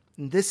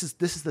 And this is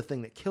the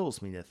thing that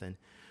kills me, Nathan.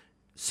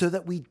 So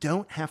that we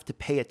don't have to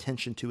pay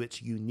attention to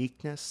its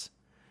uniqueness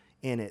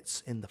and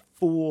the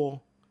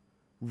full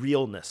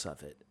realness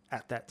of it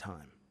at that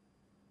time.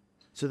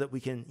 So that we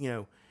can,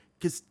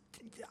 because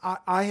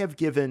I have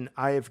given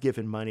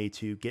money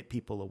to get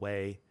people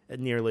away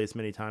nearly as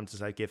many times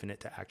as I've given it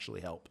to actually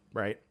help.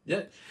 Right?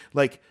 Yeah.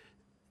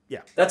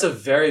 Yeah. That's a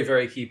very,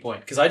 very key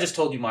point, because I just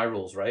told you my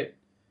rules, right?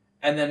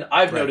 And then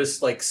I've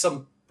noticed like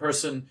some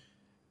person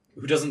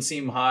who doesn't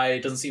seem high,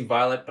 doesn't seem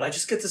violent, but I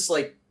just get this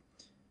like,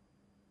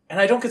 and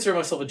I don't consider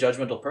myself a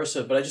judgmental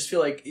person, but I just feel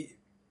like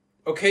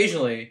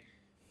occasionally,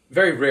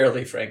 very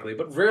rarely, frankly,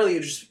 but rarely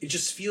it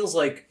just feels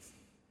like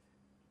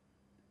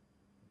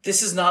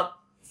this is not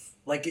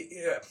like,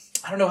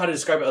 I don't know how to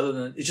describe it other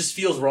than it just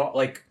feels wrong,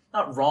 like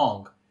not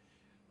wrong,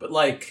 but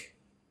like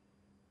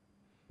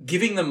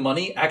giving them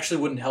money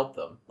actually wouldn't help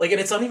them. Like, and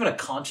it's not even a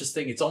conscious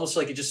thing. It's almost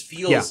like it just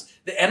feels,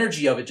 the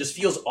energy of it just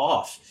feels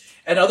off.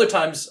 And other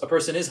times a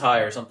person is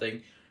high or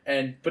something,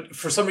 but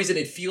for some reason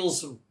it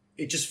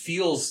just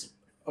feels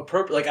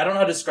appropriate. Like, I don't know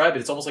how to describe it.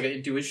 It's almost like an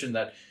intuition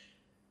that,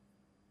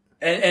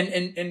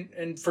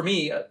 and for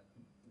me,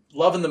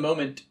 love in the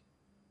moment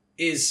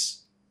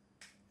is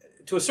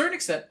to a certain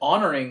extent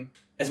honoring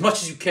as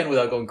much as you can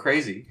without going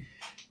crazy.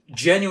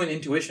 Genuine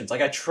intuitions.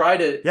 Like I try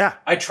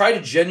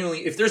to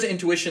genuinely, if there's an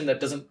intuition that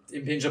doesn't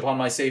impinge upon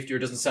my safety or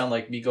doesn't sound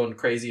like me going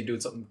crazy and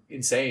doing something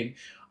insane,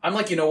 I'm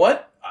like, you know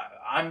what?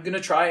 I'm going to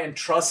try and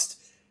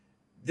trust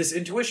this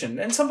intuition.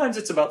 And sometimes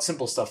it's about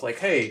simple stuff like,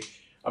 hey,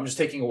 I'm just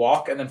taking a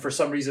walk. And then for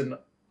some reason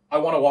I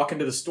want to walk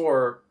into the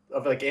store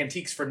of like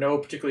antiques for no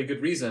particularly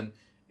good reason.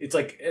 It's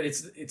like,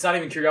 it's not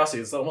even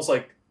curiosity. It's almost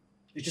like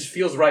it just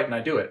feels right and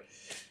I do it.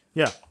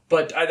 Yeah.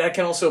 But that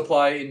can also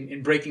apply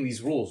in breaking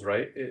these rules,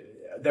 right?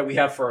 That we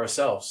have for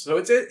ourselves. So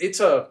I think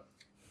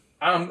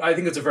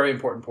it's a very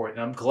important point,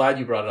 and I'm glad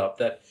you brought it up,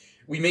 that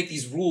we make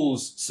these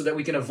rules so that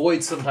we can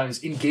avoid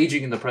sometimes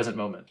engaging in the present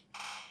moment,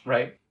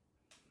 right?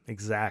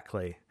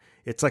 Exactly.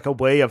 It's like a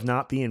way of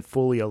not being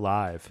fully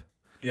alive.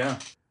 Yeah.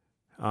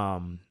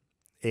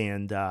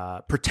 And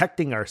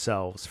protecting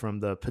ourselves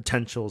from the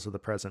potentials of the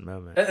present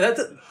moment.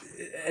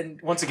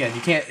 And once again,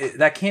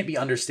 that can't be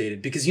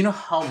understated, because you know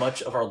how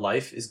much of our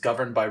life is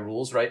governed by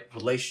rules, right?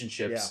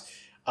 Relationships,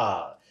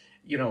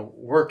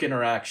 work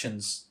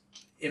interactions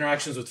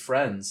with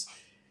friends.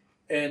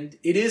 And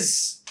it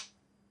is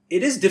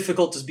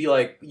difficult to be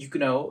like,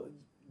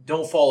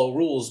 don't follow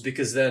rules,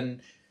 because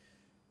then,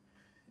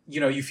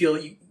 you feel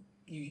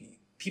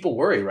people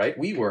worry, right?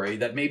 We worry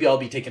that maybe I'll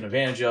be taken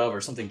advantage of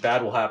or something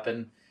bad will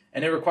happen.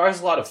 And it requires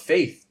a lot of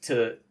faith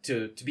to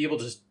be able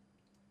to,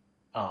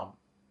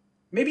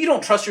 maybe you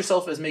don't trust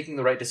yourself as making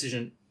the right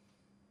decision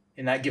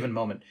in that given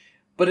moment.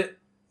 But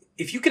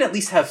if you can at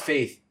least have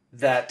faith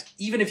that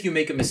even if you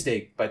make a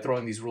mistake by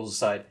throwing these rules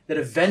aside, that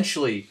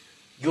eventually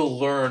you'll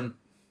learn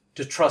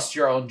to trust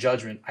your own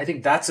judgment. I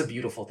think that's a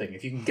beautiful thing.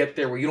 If you can get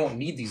there where you don't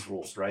need these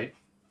rules, right?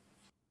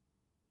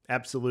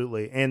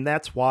 Absolutely. And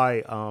that's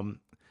why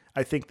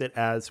I think that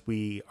as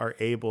we are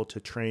able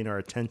to train our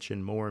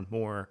attention more and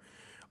more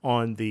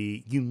on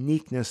the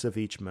uniqueness of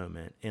each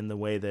moment and the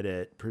way that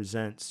it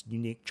presents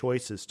unique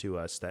choices to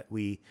us that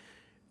we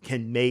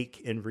can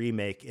make and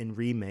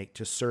remake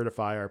to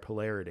certify our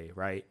polarity,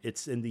 right?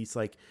 It's in these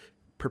like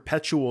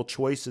perpetual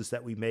choices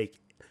that we make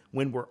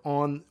when we're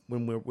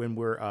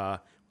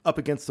up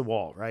against the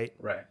wall, right?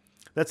 Right.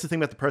 That's the thing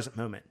about the present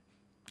moment.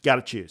 Got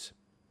to choose.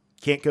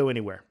 Can't go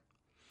anywhere.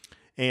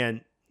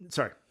 And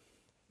sorry.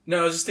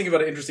 No, I was just thinking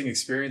about an interesting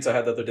experience I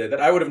had the other day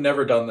that I would have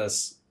never done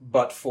this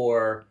but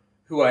for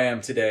who I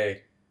am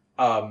today.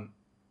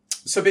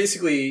 So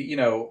basically,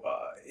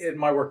 in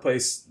my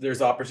workplace, there's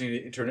the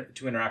opportunity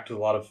to interact with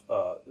a lot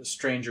of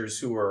strangers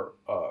who are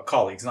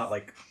colleagues, not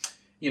like,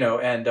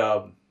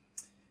 and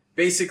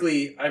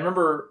basically, I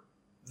remember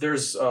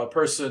there's a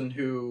person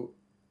who,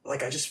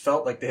 like, I just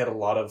felt like they had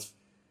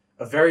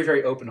a very,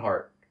 very open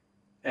heart.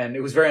 And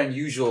it was very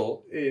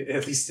unusual,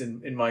 at least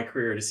in my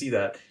career, to see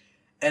that.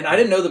 And I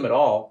didn't know them at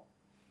all.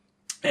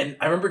 And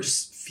I remember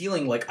just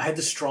feeling like I had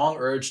the strong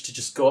urge to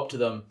just go up to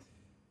them.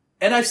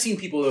 And I've seen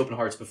people with open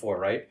hearts before,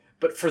 right?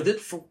 But for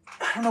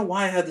I don't know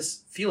why I had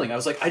this feeling. I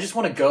was like, I just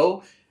want to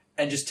go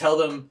and just tell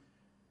them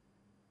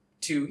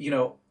to,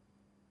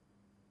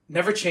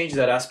 never change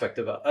that aspect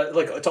of it.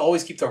 Like, to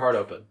always keep their heart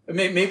open.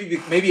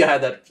 Maybe I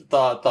had that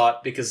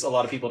thought because a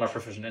lot of people in our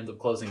profession end up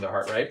closing their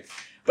heart, right?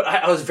 But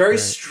I was very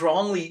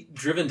strongly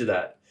driven to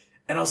that.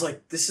 And I was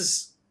like, this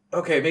is,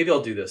 okay, maybe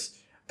I'll do this.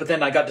 But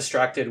then I got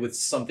distracted with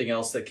something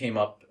else that came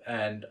up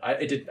and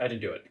I didn't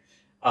do it.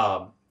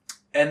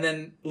 And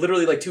then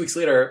literally like 2 weeks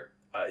later,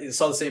 I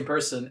saw the same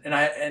person and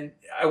I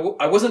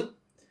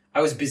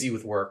was busy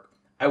with work.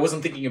 I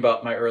wasn't thinking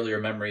about my earlier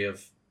memory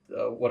of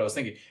what I was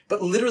thinking,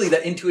 but literally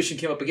that intuition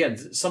came up again,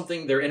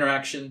 their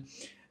interaction.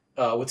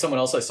 with someone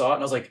else I saw it,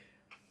 and I was like,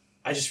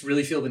 I just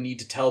really feel the need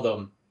to tell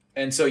them.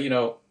 And so,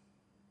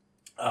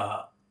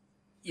 uh,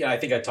 yeah, I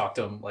think I talked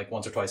to him like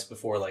once or twice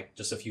before, like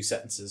just a few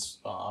sentences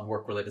on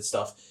work related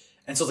stuff.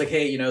 And so I was like,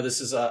 hey, this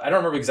is, I don't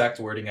remember exact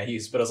wording I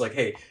used, but I was like,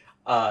 hey,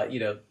 I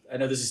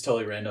know this is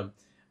totally random,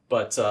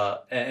 but,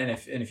 and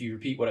if you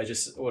repeat what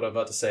I'm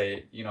about to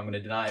say, I'm going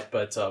to deny it.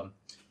 But,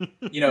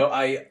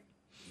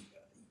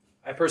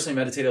 I personally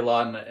meditate a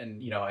lot,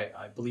 and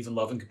I believe in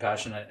love and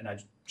compassion, and I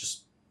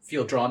just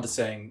feel drawn to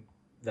saying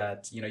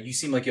that, you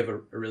seem like you have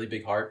a really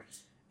big heart,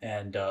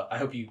 and I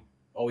hope you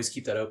always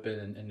keep that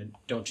open, and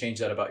don't change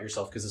that about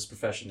yourself, because this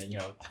profession, and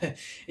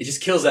it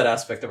just kills that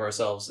aspect of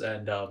ourselves.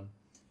 And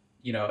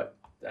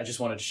I just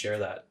wanted to share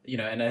that,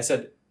 and I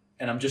said,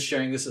 and I'm just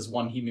sharing this as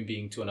one human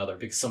being to another,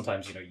 because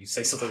sometimes you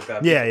say something like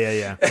that.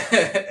 Yeah.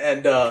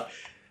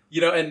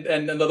 And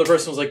and another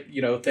person was like,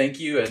 thank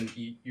you, and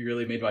you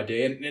really made my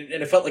day, and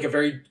it felt like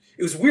it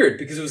was weird,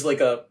 because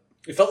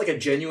it felt like a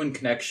genuine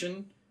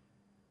connection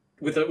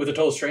with a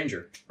total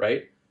stranger,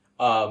 right?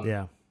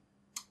 Yeah.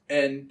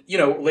 And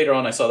later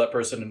on I saw that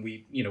person, and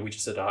we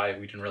just said hi.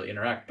 We didn't really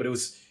interact, but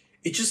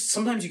it just,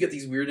 sometimes you get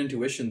these weird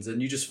intuitions and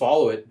you just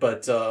follow it.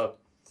 But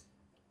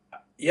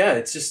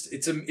yeah,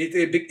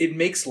 it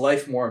makes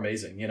life more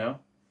amazing,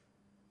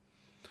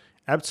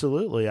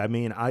 Absolutely. I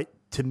mean,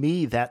 to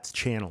me, that's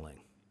channeling.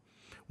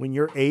 When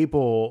you're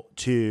able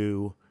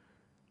to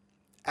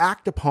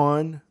act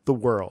upon the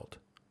world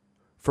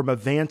from a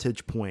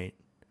vantage point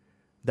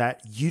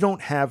that you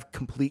don't have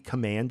complete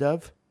command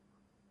of,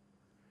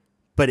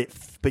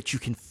 but you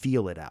can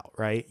feel it out,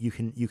 right? You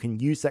can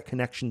use that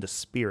connection to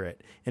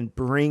spirit and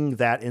bring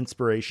that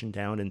inspiration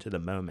down into the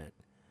moment.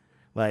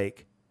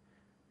 Like,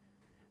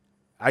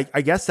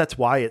 I guess that's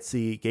why it's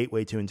the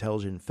gateway to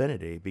intelligent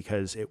infinity,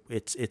 because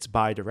it's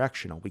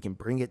bi-directional. We can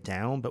bring it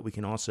down, but we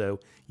can also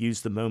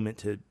use the moment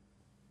to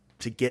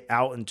get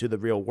out into the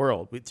real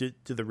world, to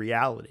the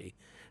reality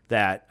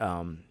that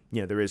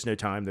there is no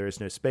time, there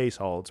is no space,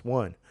 all it's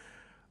one.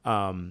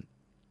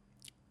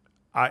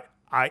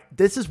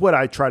 This is what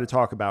I try to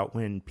talk about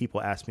when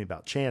people ask me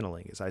about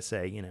channeling, is I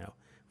say,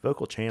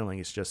 vocal channeling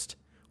is just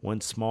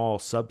one small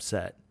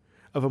subset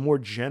of a more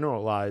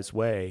generalized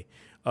way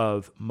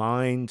of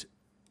mind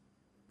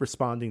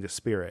responding to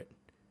spirit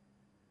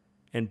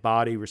and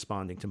body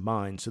responding to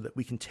mind, so that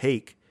we can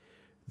take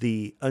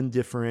the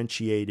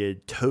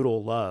undifferentiated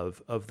total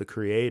love of the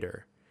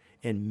Creator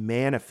and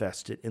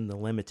manifest it in the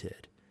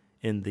limited,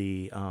 in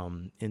the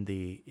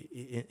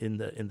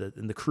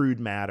crude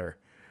matter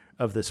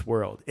of this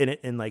world.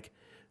 And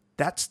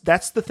that's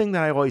the thing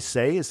that I always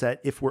say, is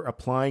that if we're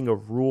applying a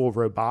rule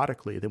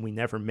robotically, then we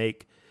never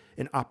make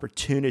an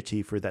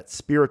opportunity for that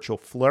spiritual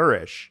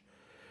flourish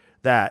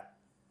that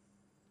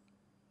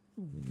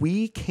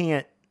we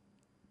can't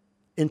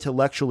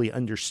intellectually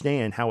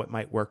understand how it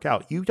might work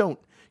out. You don't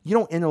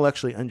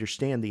intellectually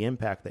understand the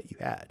impact that you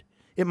had.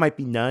 It might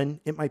be none.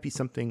 It might be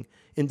something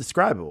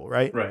indescribable,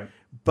 right? Right.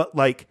 But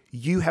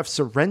you have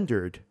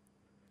surrendered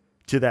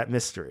to that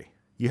mystery.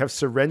 You have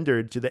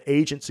surrendered to the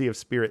agency of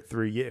spirit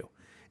through you.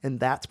 And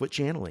that's what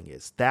channeling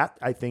is. That,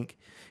 I think,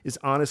 is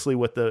honestly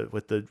what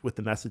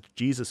the message of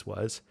Jesus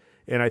was.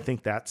 And I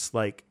think that's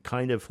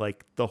kind of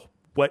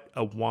what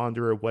a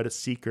wanderer, what a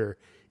seeker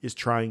is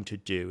trying to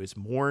do, is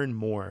more and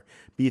more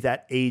be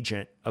that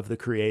agent of the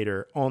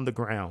Creator on the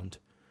ground,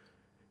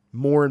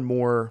 more and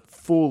more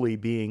fully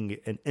being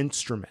an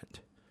instrument.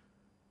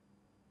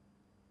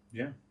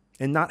 Yeah.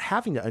 And not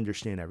having to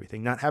understand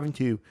everything, not having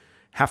to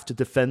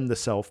defend the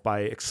self by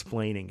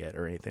explaining it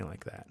or anything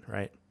like that,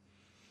 right?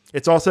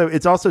 It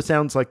also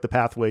sounds like the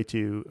pathway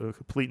to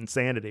complete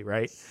insanity,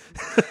 right?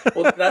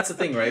 Well, that's the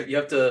thing, right? You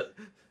have to,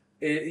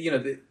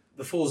 the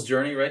fool's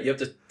journey, right? You have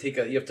to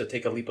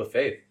take a leap of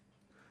faith.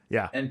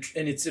 Yeah. And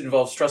it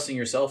involves trusting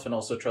yourself and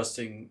also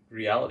trusting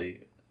reality.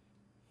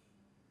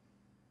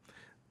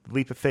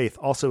 Leap of faith,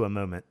 also a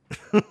moment.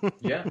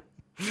 Yeah.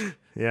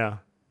 Yeah.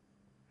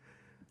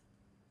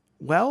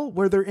 Well,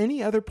 were there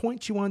any other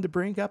points you wanted to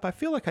bring up? I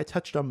feel like I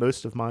touched on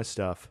most of my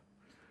stuff.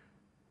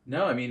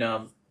 No, I mean,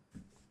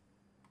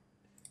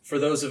 for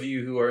those of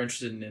you who are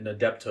interested in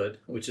adepthood,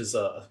 which is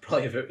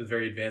probably a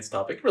very advanced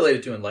topic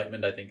related to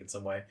enlightenment, I think, in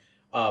some way,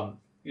 Rod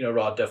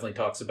definitely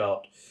talks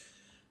about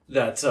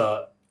that.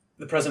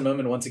 The present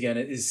moment, once again,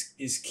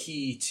 is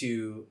key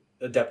to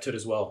adepthood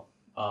as well.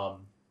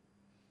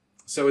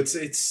 So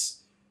it's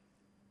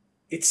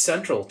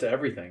central to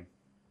everything.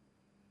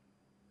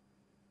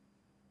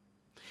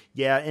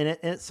 Yeah, and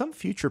at some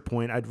future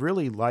point, I'd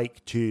really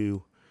like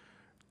to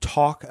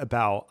talk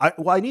about.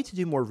 I need to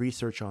do more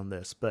research on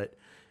this, but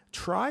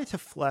try to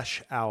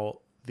flesh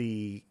out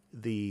the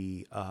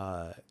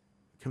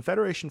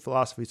Confederation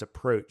philosophy's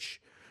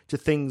approach to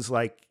things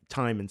like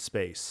time and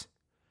space,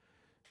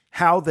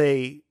 how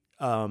they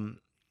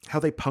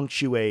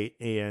punctuate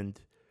and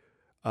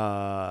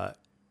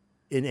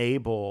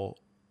enable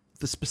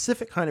the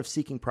specific kind of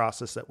seeking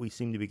process that we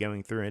seem to be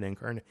going through in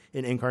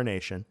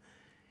incarnation,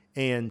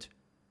 and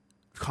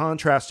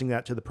contrasting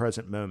that to the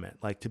present moment,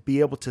 like to be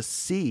able to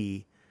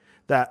see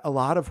that a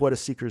lot of what a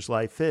seeker's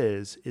life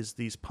is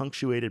these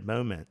punctuated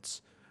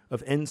moments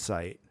of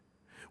insight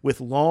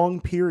with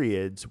long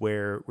periods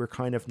where we're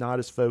kind of not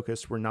as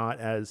focused, we're not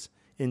as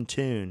in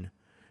tune,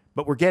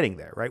 but we're getting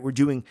there, right? We're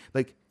doing,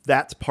 like,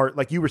 that's part,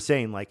 like you were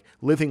saying, like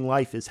living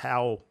life is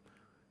how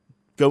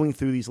going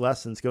through these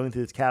lessons, going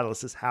through this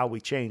catalyst is how we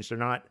change. They're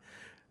not,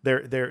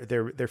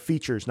 they're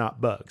features,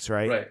 not bugs,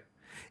 right? Right.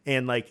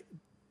 And like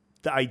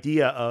the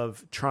idea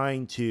of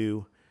trying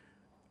to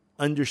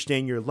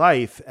understand your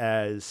life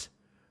as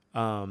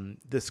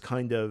this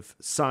kind of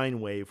sine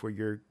wave where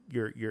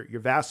you're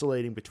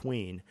vacillating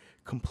between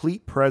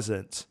complete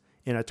presence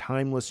in a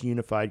timeless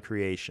unified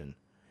creation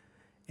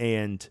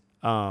and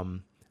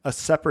a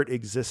separate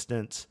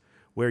existence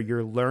where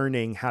you're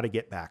learning how to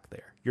get back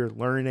there. You're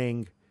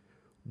learning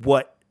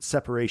what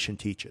separation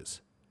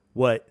teaches,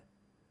 what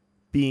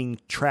being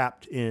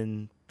trapped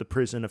in the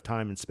prison of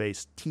time and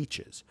space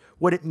teaches,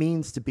 what it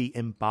means to be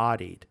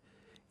embodied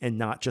and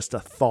not just a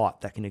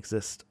thought that can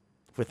exist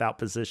without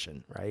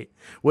position, right?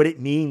 What it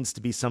means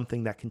to be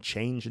something that can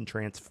change and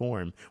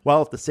transform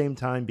while at the same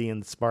time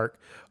being the spark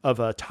of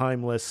a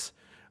timeless,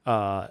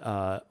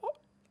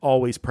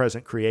 always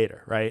present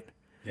creator, right?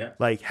 Yeah.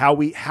 Like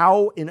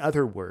how, in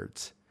other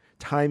words,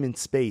 time and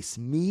space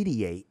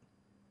mediate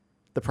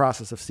the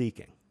process of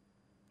seeking.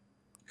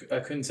 I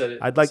couldn't said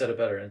it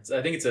better.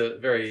 I think it's a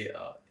very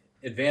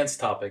advanced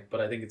topic, but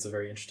I think it's a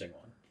very interesting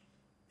one.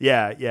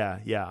 Yeah.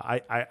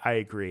 I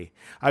agree.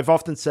 I've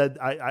often said,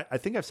 I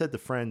think I've said to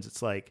friends,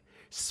 it's like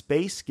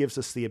space gives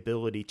us the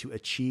ability to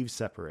achieve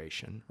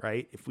separation,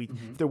 right? If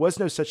there was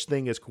no such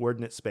thing as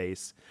coordinate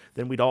space,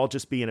 then we'd all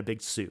just be in a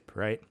big soup,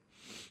 right?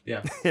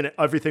 Yeah. And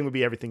everything would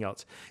be everything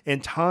else.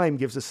 And time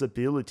gives us the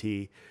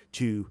ability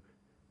to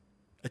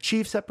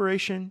achieve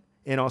separation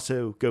and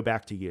also go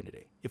back to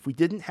unity. If we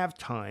didn't have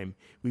time,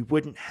 we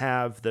wouldn't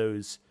have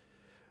those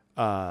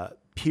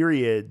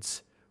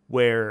periods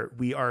where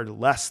we are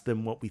less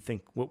than what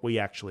we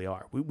actually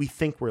are. We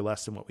think we're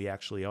less than what we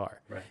actually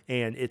are. Right.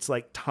 And it's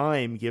like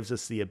time gives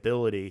us the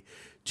ability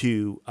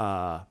to,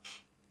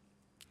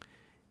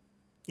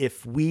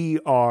 if we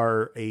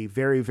are a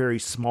very, very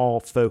small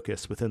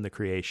focus within the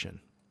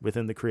creation,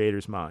 within the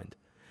creator's mind,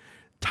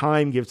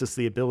 time gives us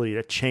the ability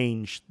to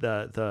change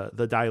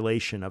the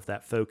dilation of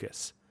that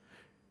focus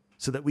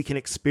so that we can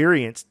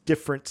experience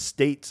different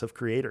states of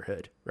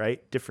creatorhood,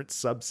 right? Different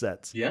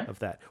subsets of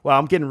that. Well,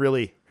 I'm getting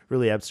really,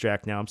 really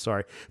abstract now. I'm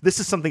sorry. This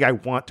is something I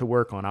want to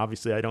work on.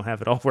 Obviously, I don't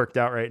have it all worked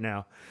out right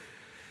now.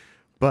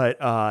 But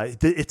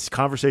it's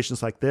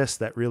conversations like this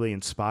that really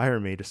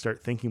inspire me to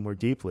start thinking more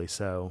deeply.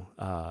 So,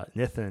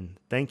 Nithin,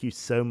 thank you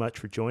so much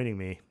for joining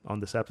me on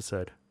this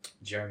episode.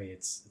 Jeremy,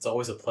 it's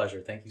always a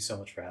pleasure. Thank you so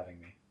much for having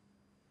me.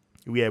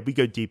 Yeah, we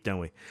go deep, don't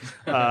we?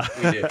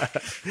 We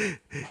do.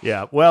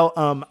 Yeah. Well,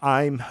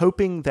 I'm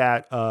hoping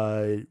that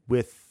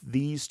with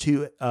these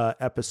two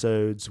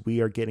episodes,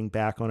 we are getting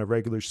back on a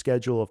regular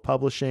schedule of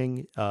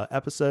publishing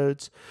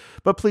episodes.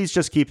 But please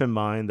just keep in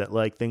mind that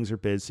like things are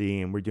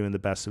busy and we're doing the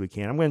best that we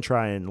can. I'm going to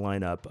try and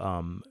line up,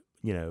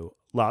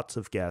 lots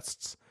of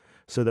guests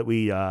so that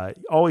we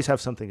always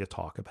have something to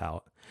talk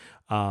about.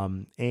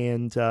 And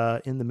in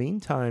the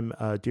meantime,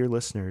 dear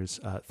listeners,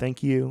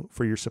 thank you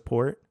for your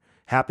support.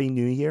 Happy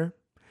New Year,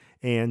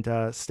 and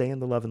stay in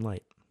the love and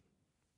light.